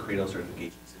cradle-to-cradle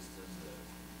certification system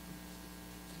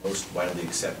the most widely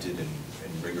accepted and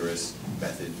rigorous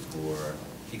method for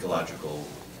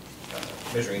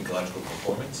measuring ecological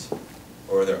performance,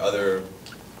 or are there other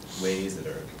ways that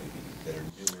are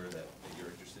newer that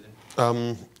you're interested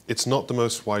in? It's not the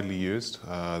most widely used.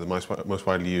 The most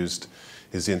widely used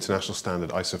is the international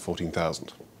standard ISO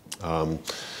 14000.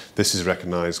 This is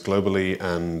recognized globally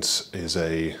and is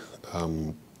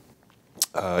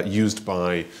used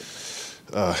by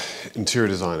interior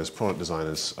designers, product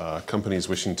designers, companies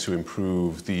wishing to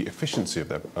improve the efficiency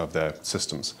of their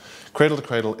systems. Cradle to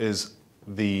cradle is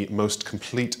the most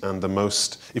complete and the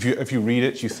most, if you read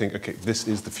it, you think, okay, this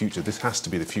is the future, this has to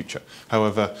be the future.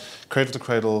 However, cradle to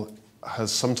cradle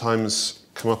has sometimes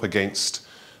come up against,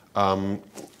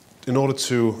 in order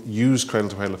to use cradle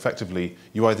to cradle effectively,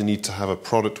 you either need to have a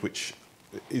product which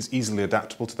is easily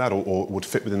adaptable to that or would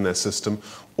fit within their system,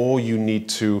 or you need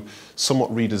to somewhat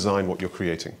redesign what you're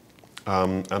creating.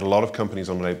 And a lot of companies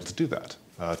are not able to do that.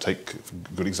 Take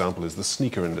a good example is the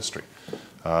sneaker industry.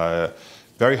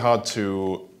 Very hard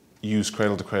to use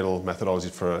cradle-to-cradle methodology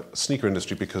for a sneaker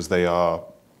industry because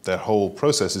their whole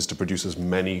process is to produce as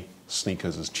many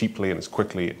sneakers as cheaply and as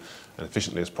quickly and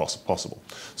efficiently as possible.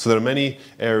 So there are many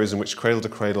areas in which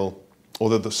cradle-to-cradle,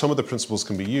 although some of the principles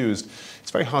can be used,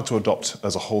 it's very hard to adopt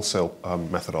as a wholesale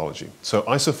methodology. So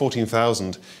ISO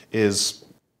 14000 is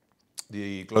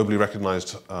the globally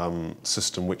recognized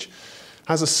system which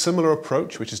has a similar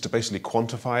approach, which is to basically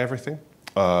quantify everything,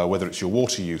 whether it's your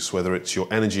water use, whether it's your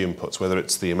energy inputs, whether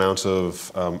it's the amount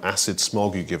of acid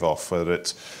smog you give off, whether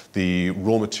it's the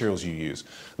raw materials you use.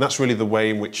 And that's really the way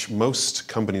in which most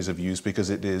companies have used, because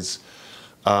it is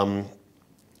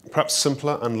perhaps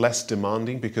simpler and less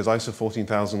demanding, because ISO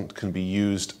 14000 can be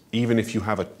used even if you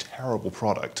have a terrible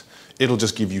product. It'll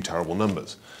just give you terrible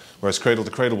numbers. Whereas Cradle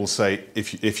to Cradle will say,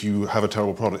 if you have a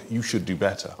terrible product, you should do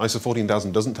better. ISO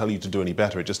 14000 doesn't tell you to do any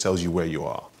better, it just tells you where you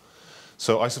are.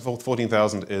 So ISO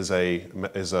 14000 is a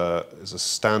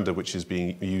standard which is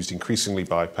being used increasingly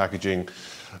by packaging,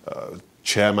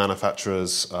 chair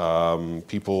manufacturers,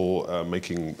 people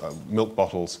making milk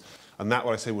bottles, and that,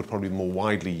 what I say, would probably be more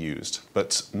widely used.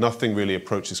 But nothing really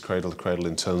approaches Cradle to Cradle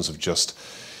in terms of just,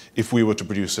 if we were to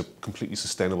produce a completely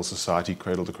sustainable society,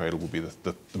 Cradle to Cradle would be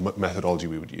the methodology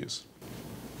we would use.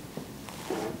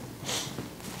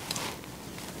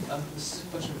 This is a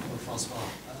question for Francois.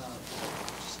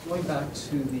 Just going back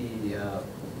to the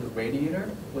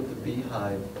radiator with the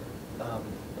beehive,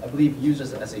 I believe used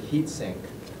as a heat sink.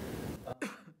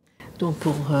 Donc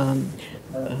pour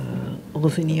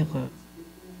revenir.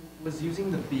 Was using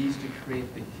the bees to create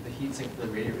the heat sink for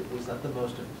the radiator, was that the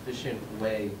most efficient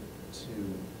way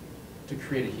to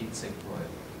create a heat sink for it?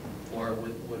 Or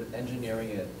would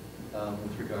engineering it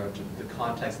with regard to the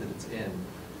context that it's in,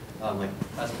 like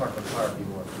as part of a car, be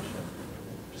more efficient?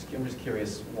 I'm just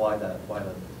curious why the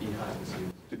beehive was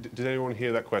used. Did anyone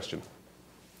hear that question?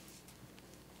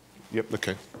 Yep,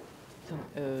 okay.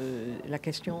 La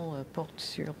question porte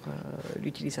sur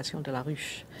l'utilisation de la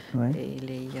ruche et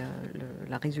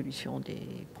la résolution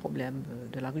des problèmes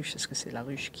de la ruche. Est-ce que c'est la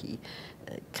ruche qui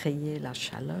créait la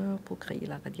chaleur pour créer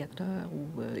le radiateur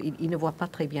ou il ne voit pas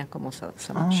très bien comment ça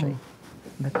marchait?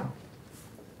 D'accord.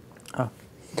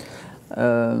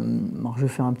 Alors je vais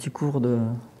faire un petit cours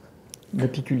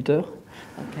d'apiculteur.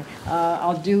 Okay.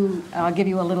 I'll give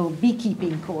you a little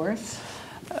beekeeping course.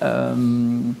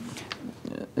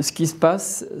 Ce qui se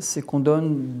passe, c'est qu'on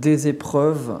donne des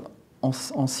épreuves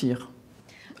en cire.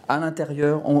 À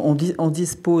l'intérieur, on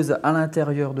dispose à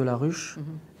l'intérieur de la ruche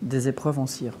des épreuves en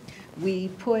cire. We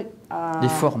put des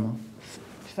formes.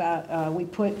 We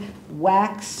put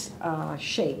wax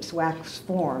shapes, wax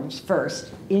forms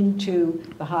first into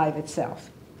the hive itself.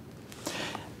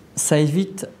 Ça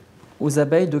évite aux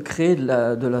abeilles de créer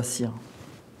de la cire.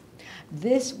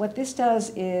 What this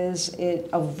does is it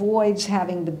avoids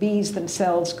having the bees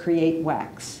themselves create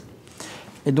wax.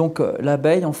 Et donc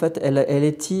l'abeille, en fait, elle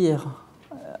étire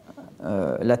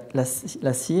la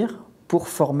cire pour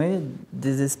former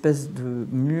des espèces de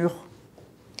murs.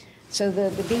 So the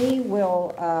bee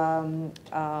will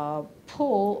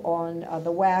pull on the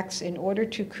wax in order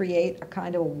to create a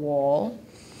kind of wall.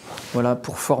 Voilà,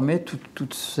 pour former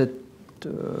tout cet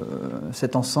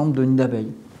ensemble de nids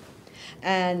d'abeilles.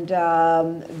 And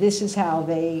this is how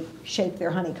they shape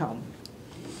their honeycomb.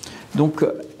 Donc,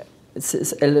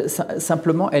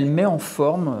 simplement, elle met en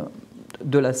forme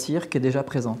de la cire qui est déjà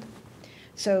présente.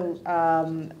 So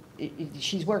the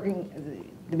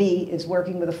bee is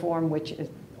working with a form which is,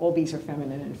 all bees are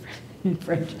feminine in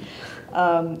French,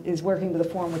 is working with a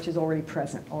form which is already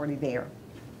present, already there.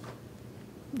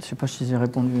 Je ne sais pas si j'ai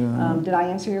répondu. Did I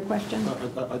answer your question?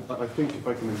 I think if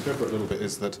I can interpret a little bit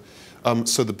is that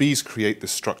so the bees create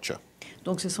this structure.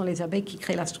 Donc ce sont les abeilles qui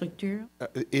créent la structure.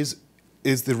 Is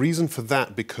the reason for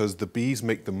that because the bees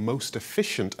make the most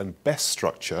efficient and best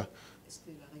structure? Est-ce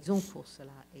que la raison pour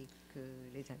cela est que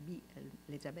les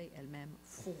abeilles elles-mêmes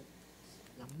font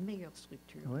la meilleure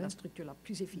structure, la structure la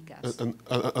plus efficace?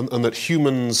 And that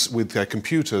humans with their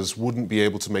computers wouldn't be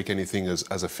able to make anything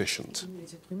as efficient.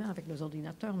 Les êtres humains avec nos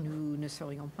ordinateurs, nous ne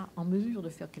serions pas en mesure de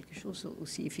faire quelque chose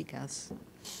aussi efficace.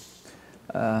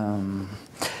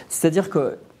 C'est-à-dire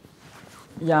qu'il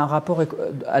y a un rapport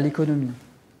à l'économie.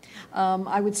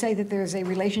 I would say that there's a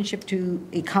relationship to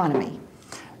economy.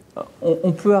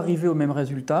 On peut arriver au même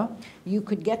résultat. You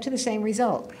could get to the same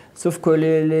result. Sauf que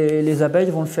les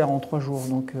abeilles vont le faire en 3 jours.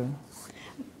 Donc,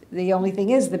 the only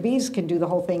thing is, the bees can do the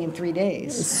whole thing in 3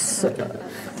 days.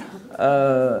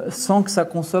 Sans que ça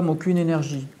consomme aucune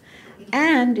énergie.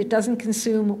 And it doesn't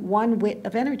consume 1 whit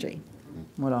of energy.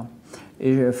 Voilà.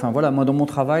 Et enfin voilà, moi dans mon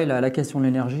travail, la question de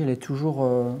l'énergie, elle est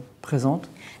toujours présente.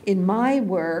 In my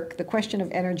work, the question of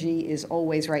energy is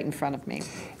always right in front of me.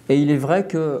 Et il est vrai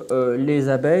que les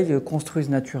abeilles construisent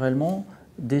naturellement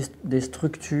des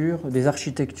structures, des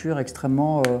architectures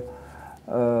extrêmement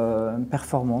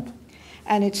performantes.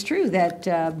 And it's true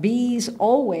that bees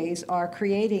always are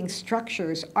creating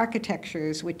structures,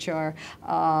 architectures, which are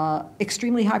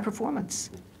extremely high performance.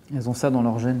 Elles ont ça dans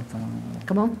leur gène.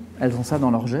 Comment? Elles ont ça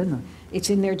dans leur gène. It's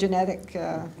in their genetic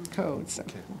codes.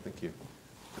 Okay, thank you.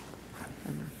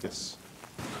 Yes.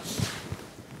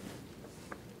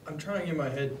 I'm trying in my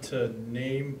head to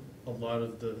name a lot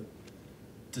of the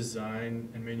design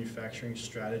and manufacturing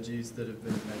strategies that have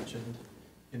been mentioned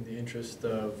in the interest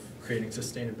of creating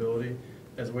sustainability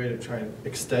as a way to try and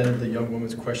extend the young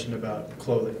woman's question about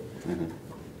clothing. Mm-hmm.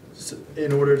 So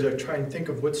in order to try and think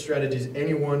of what strategies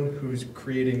anyone who's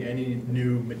creating any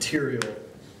new material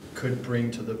could bring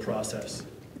to the process.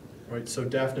 Right? So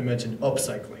Dafna mentioned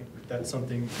upcycling. That's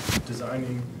something,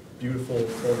 designing beautiful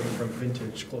clothing from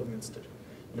vintage clothing that's,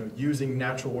 using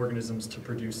natural organisms to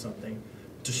produce something,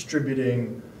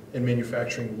 distributing and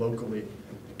manufacturing locally.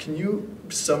 Can you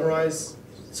summarize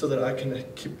so that I can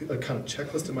keep a kind of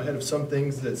checklist in my head of some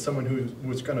things that someone who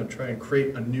was going to try and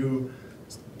create a new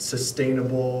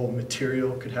sustainable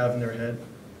material could have in their head?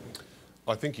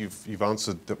 I think you've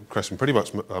answered the question pretty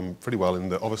well in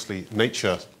that obviously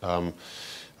nature,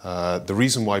 the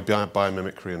reason why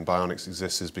biomimicry and bionics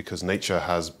exists is because nature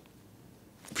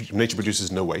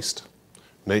produces no waste.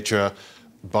 Nature,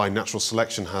 by natural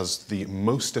selection, has the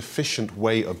most efficient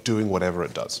way of doing whatever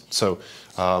it does. So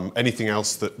anything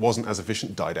else that wasn't as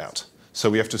efficient died out. So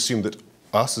we have to assume that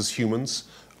us as humans,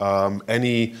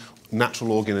 any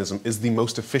natural organism is the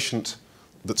most efficient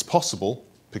that's possible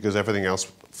because everything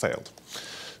else failed.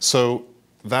 So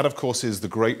that, of course, is the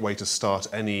great way to start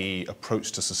any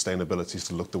approach to sustainability, is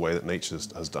to look the way that nature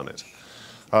has done it.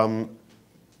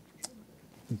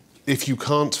 If you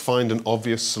can't find an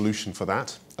obvious solution for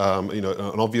that,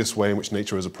 an obvious way in which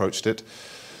nature has approached it,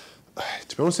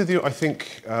 to be honest with you, I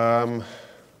think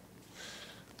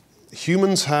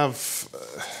humans have,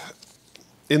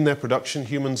 in their production,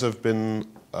 humans have been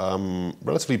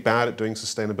relatively bad at doing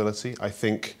sustainability. I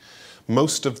think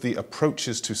most of the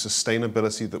approaches to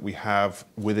sustainability that we have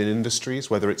within industries,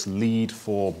 whether it's LEED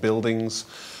for buildings,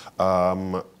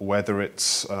 whether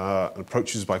it's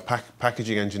approaches by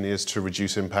packaging engineers to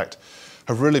reduce impact,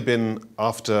 have really been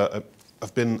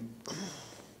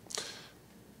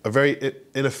a very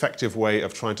ineffective way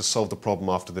of trying to solve the problem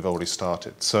after they've already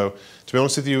started. So, to be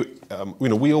honest with you,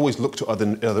 we always look to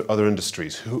other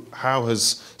industries. How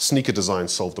has sneaker design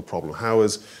solved a problem? How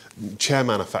has chair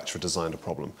manufacturer designed a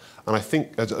problem? And I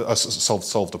think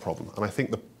solved a problem. And I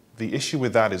think the issue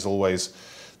with that is always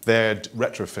they're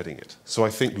retrofitting it. So I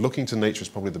think looking to nature is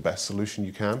probably the best solution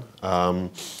you can.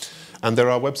 And there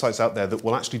are websites out there that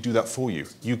will actually do that for you.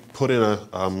 You put in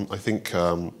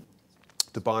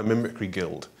the Biomimicry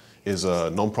Guild is a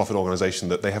non-profit organization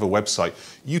that they have a website.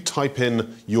 You type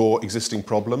in your existing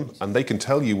problem and they can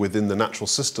tell you within the natural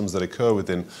systems that occur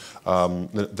within,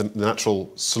 the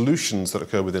natural solutions that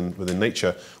occur within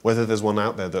nature, whether there's one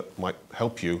out there that might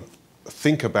help you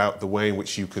think about the way in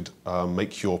which you could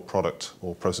make your product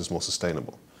or process more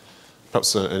sustainable.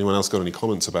 Perhaps anyone else got any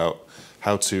comments about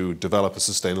how to develop a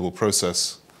sustainable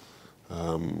process?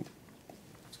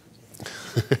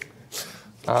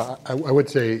 I would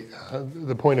say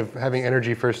the point of having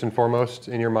energy first and foremost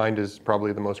in your mind is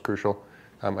probably the most crucial.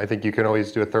 I think you can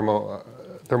always do a thermal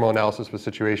analysis of a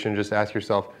situation. Just ask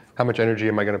yourself, how much energy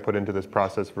am I going to put into this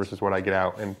process versus what I get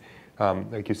out? And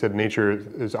like you said, nature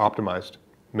is optimized.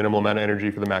 Minimal amount of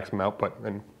energy for the maximum output.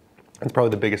 And that's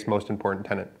probably the biggest, most important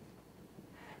tenet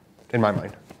in my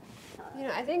mind.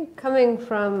 I think coming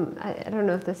from, I don't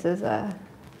know if this is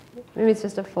maybe it's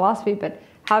just a philosophy, but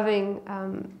having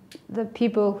the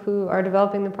people who are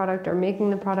developing the product or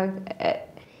making the product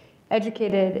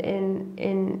educated in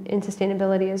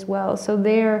sustainability as well. So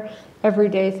they're every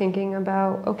day thinking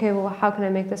about, okay, well, how can I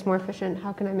make this more efficient?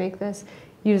 How can I make this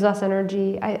use less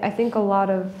energy? I think a lot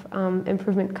of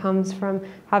improvement comes from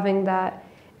having that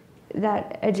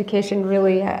education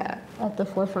really at the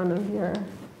forefront of your...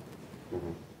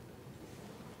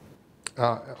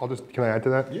 Can I add to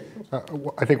that? Yeah.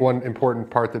 I think one important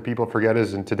part that people forget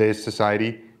is in today's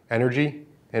society, energy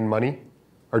and money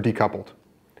are decoupled.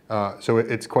 So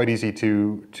it's quite easy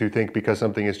to think because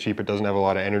something is cheap, it doesn't have a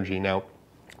lot of energy. Now,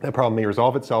 that problem may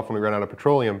resolve itself when we run out of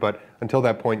petroleum, but until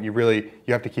that point, you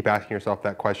have to keep asking yourself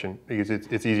that question because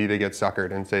it's easy to get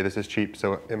suckered and say this is cheap,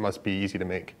 so it must be easy to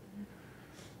make.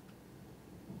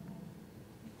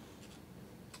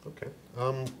 Okay.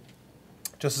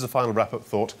 just as a final wrap-up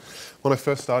thought, when I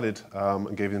first started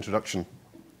and gave the introduction,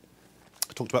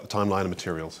 I talked about the timeline of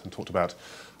materials and talked about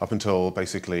up until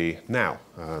basically now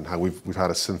and how we've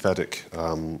had a synthetic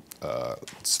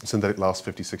last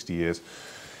 50, 60 years.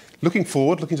 Looking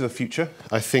forward, looking to the future,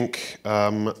 I think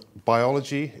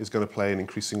biology is going to play an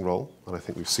increasing role, and I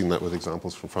think we've seen that with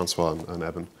examples from Francois and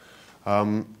Eben.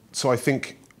 So I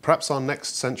think perhaps our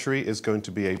next century is going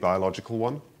to be a biological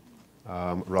one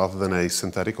rather than a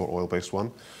synthetic or oil-based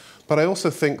one. But I also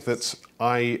think that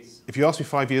if you asked me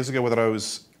 5 years ago whether I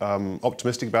was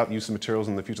optimistic about the use of materials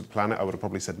in the future of the planet, I would have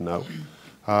probably said no.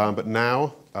 But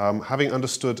now, having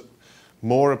understood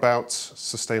more about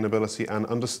sustainability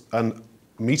and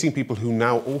meeting people who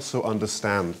now also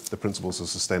understand the principles of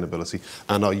sustainability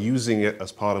and are using it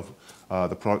as part of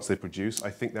the products they produce, I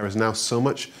think there is now so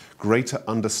much greater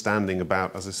understanding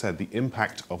about, as I said, the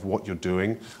impact of what you're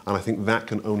doing, and I think that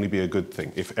can only be a good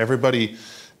thing. If everybody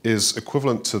is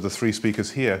equivalent to the three speakers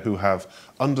here who have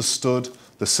understood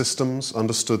the systems,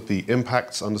 understood the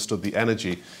impacts, understood the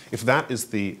energy, if that is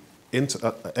the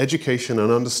education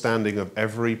and understanding of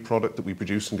every product that we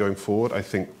produce and going forward, I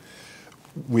think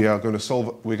we're going to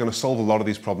solve a lot of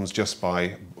these problems just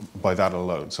by that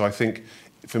alone. So I think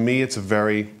for me it's a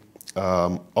very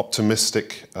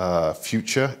optimistic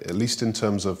future, at least in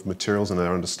terms of materials and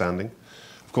their understanding.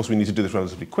 Of course, we need to do this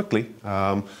relatively quickly,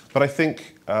 but I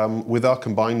think with our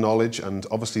combined knowledge and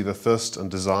obviously the thirst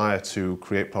and desire to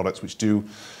create products which do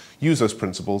use those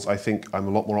principles, I think I'm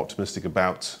a lot more optimistic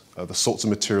about the sorts of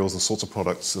materials, the sorts of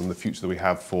products, and the future that we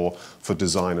have for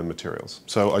design and materials.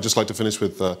 So I'd just like to finish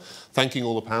with thanking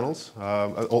all the panels,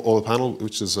 all the panel,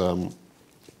 which is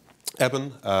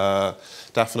Eben,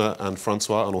 Dafna, and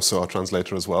Francois, and also our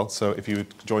translator as well. So if you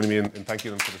would join me in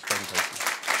thanking them for this presentation.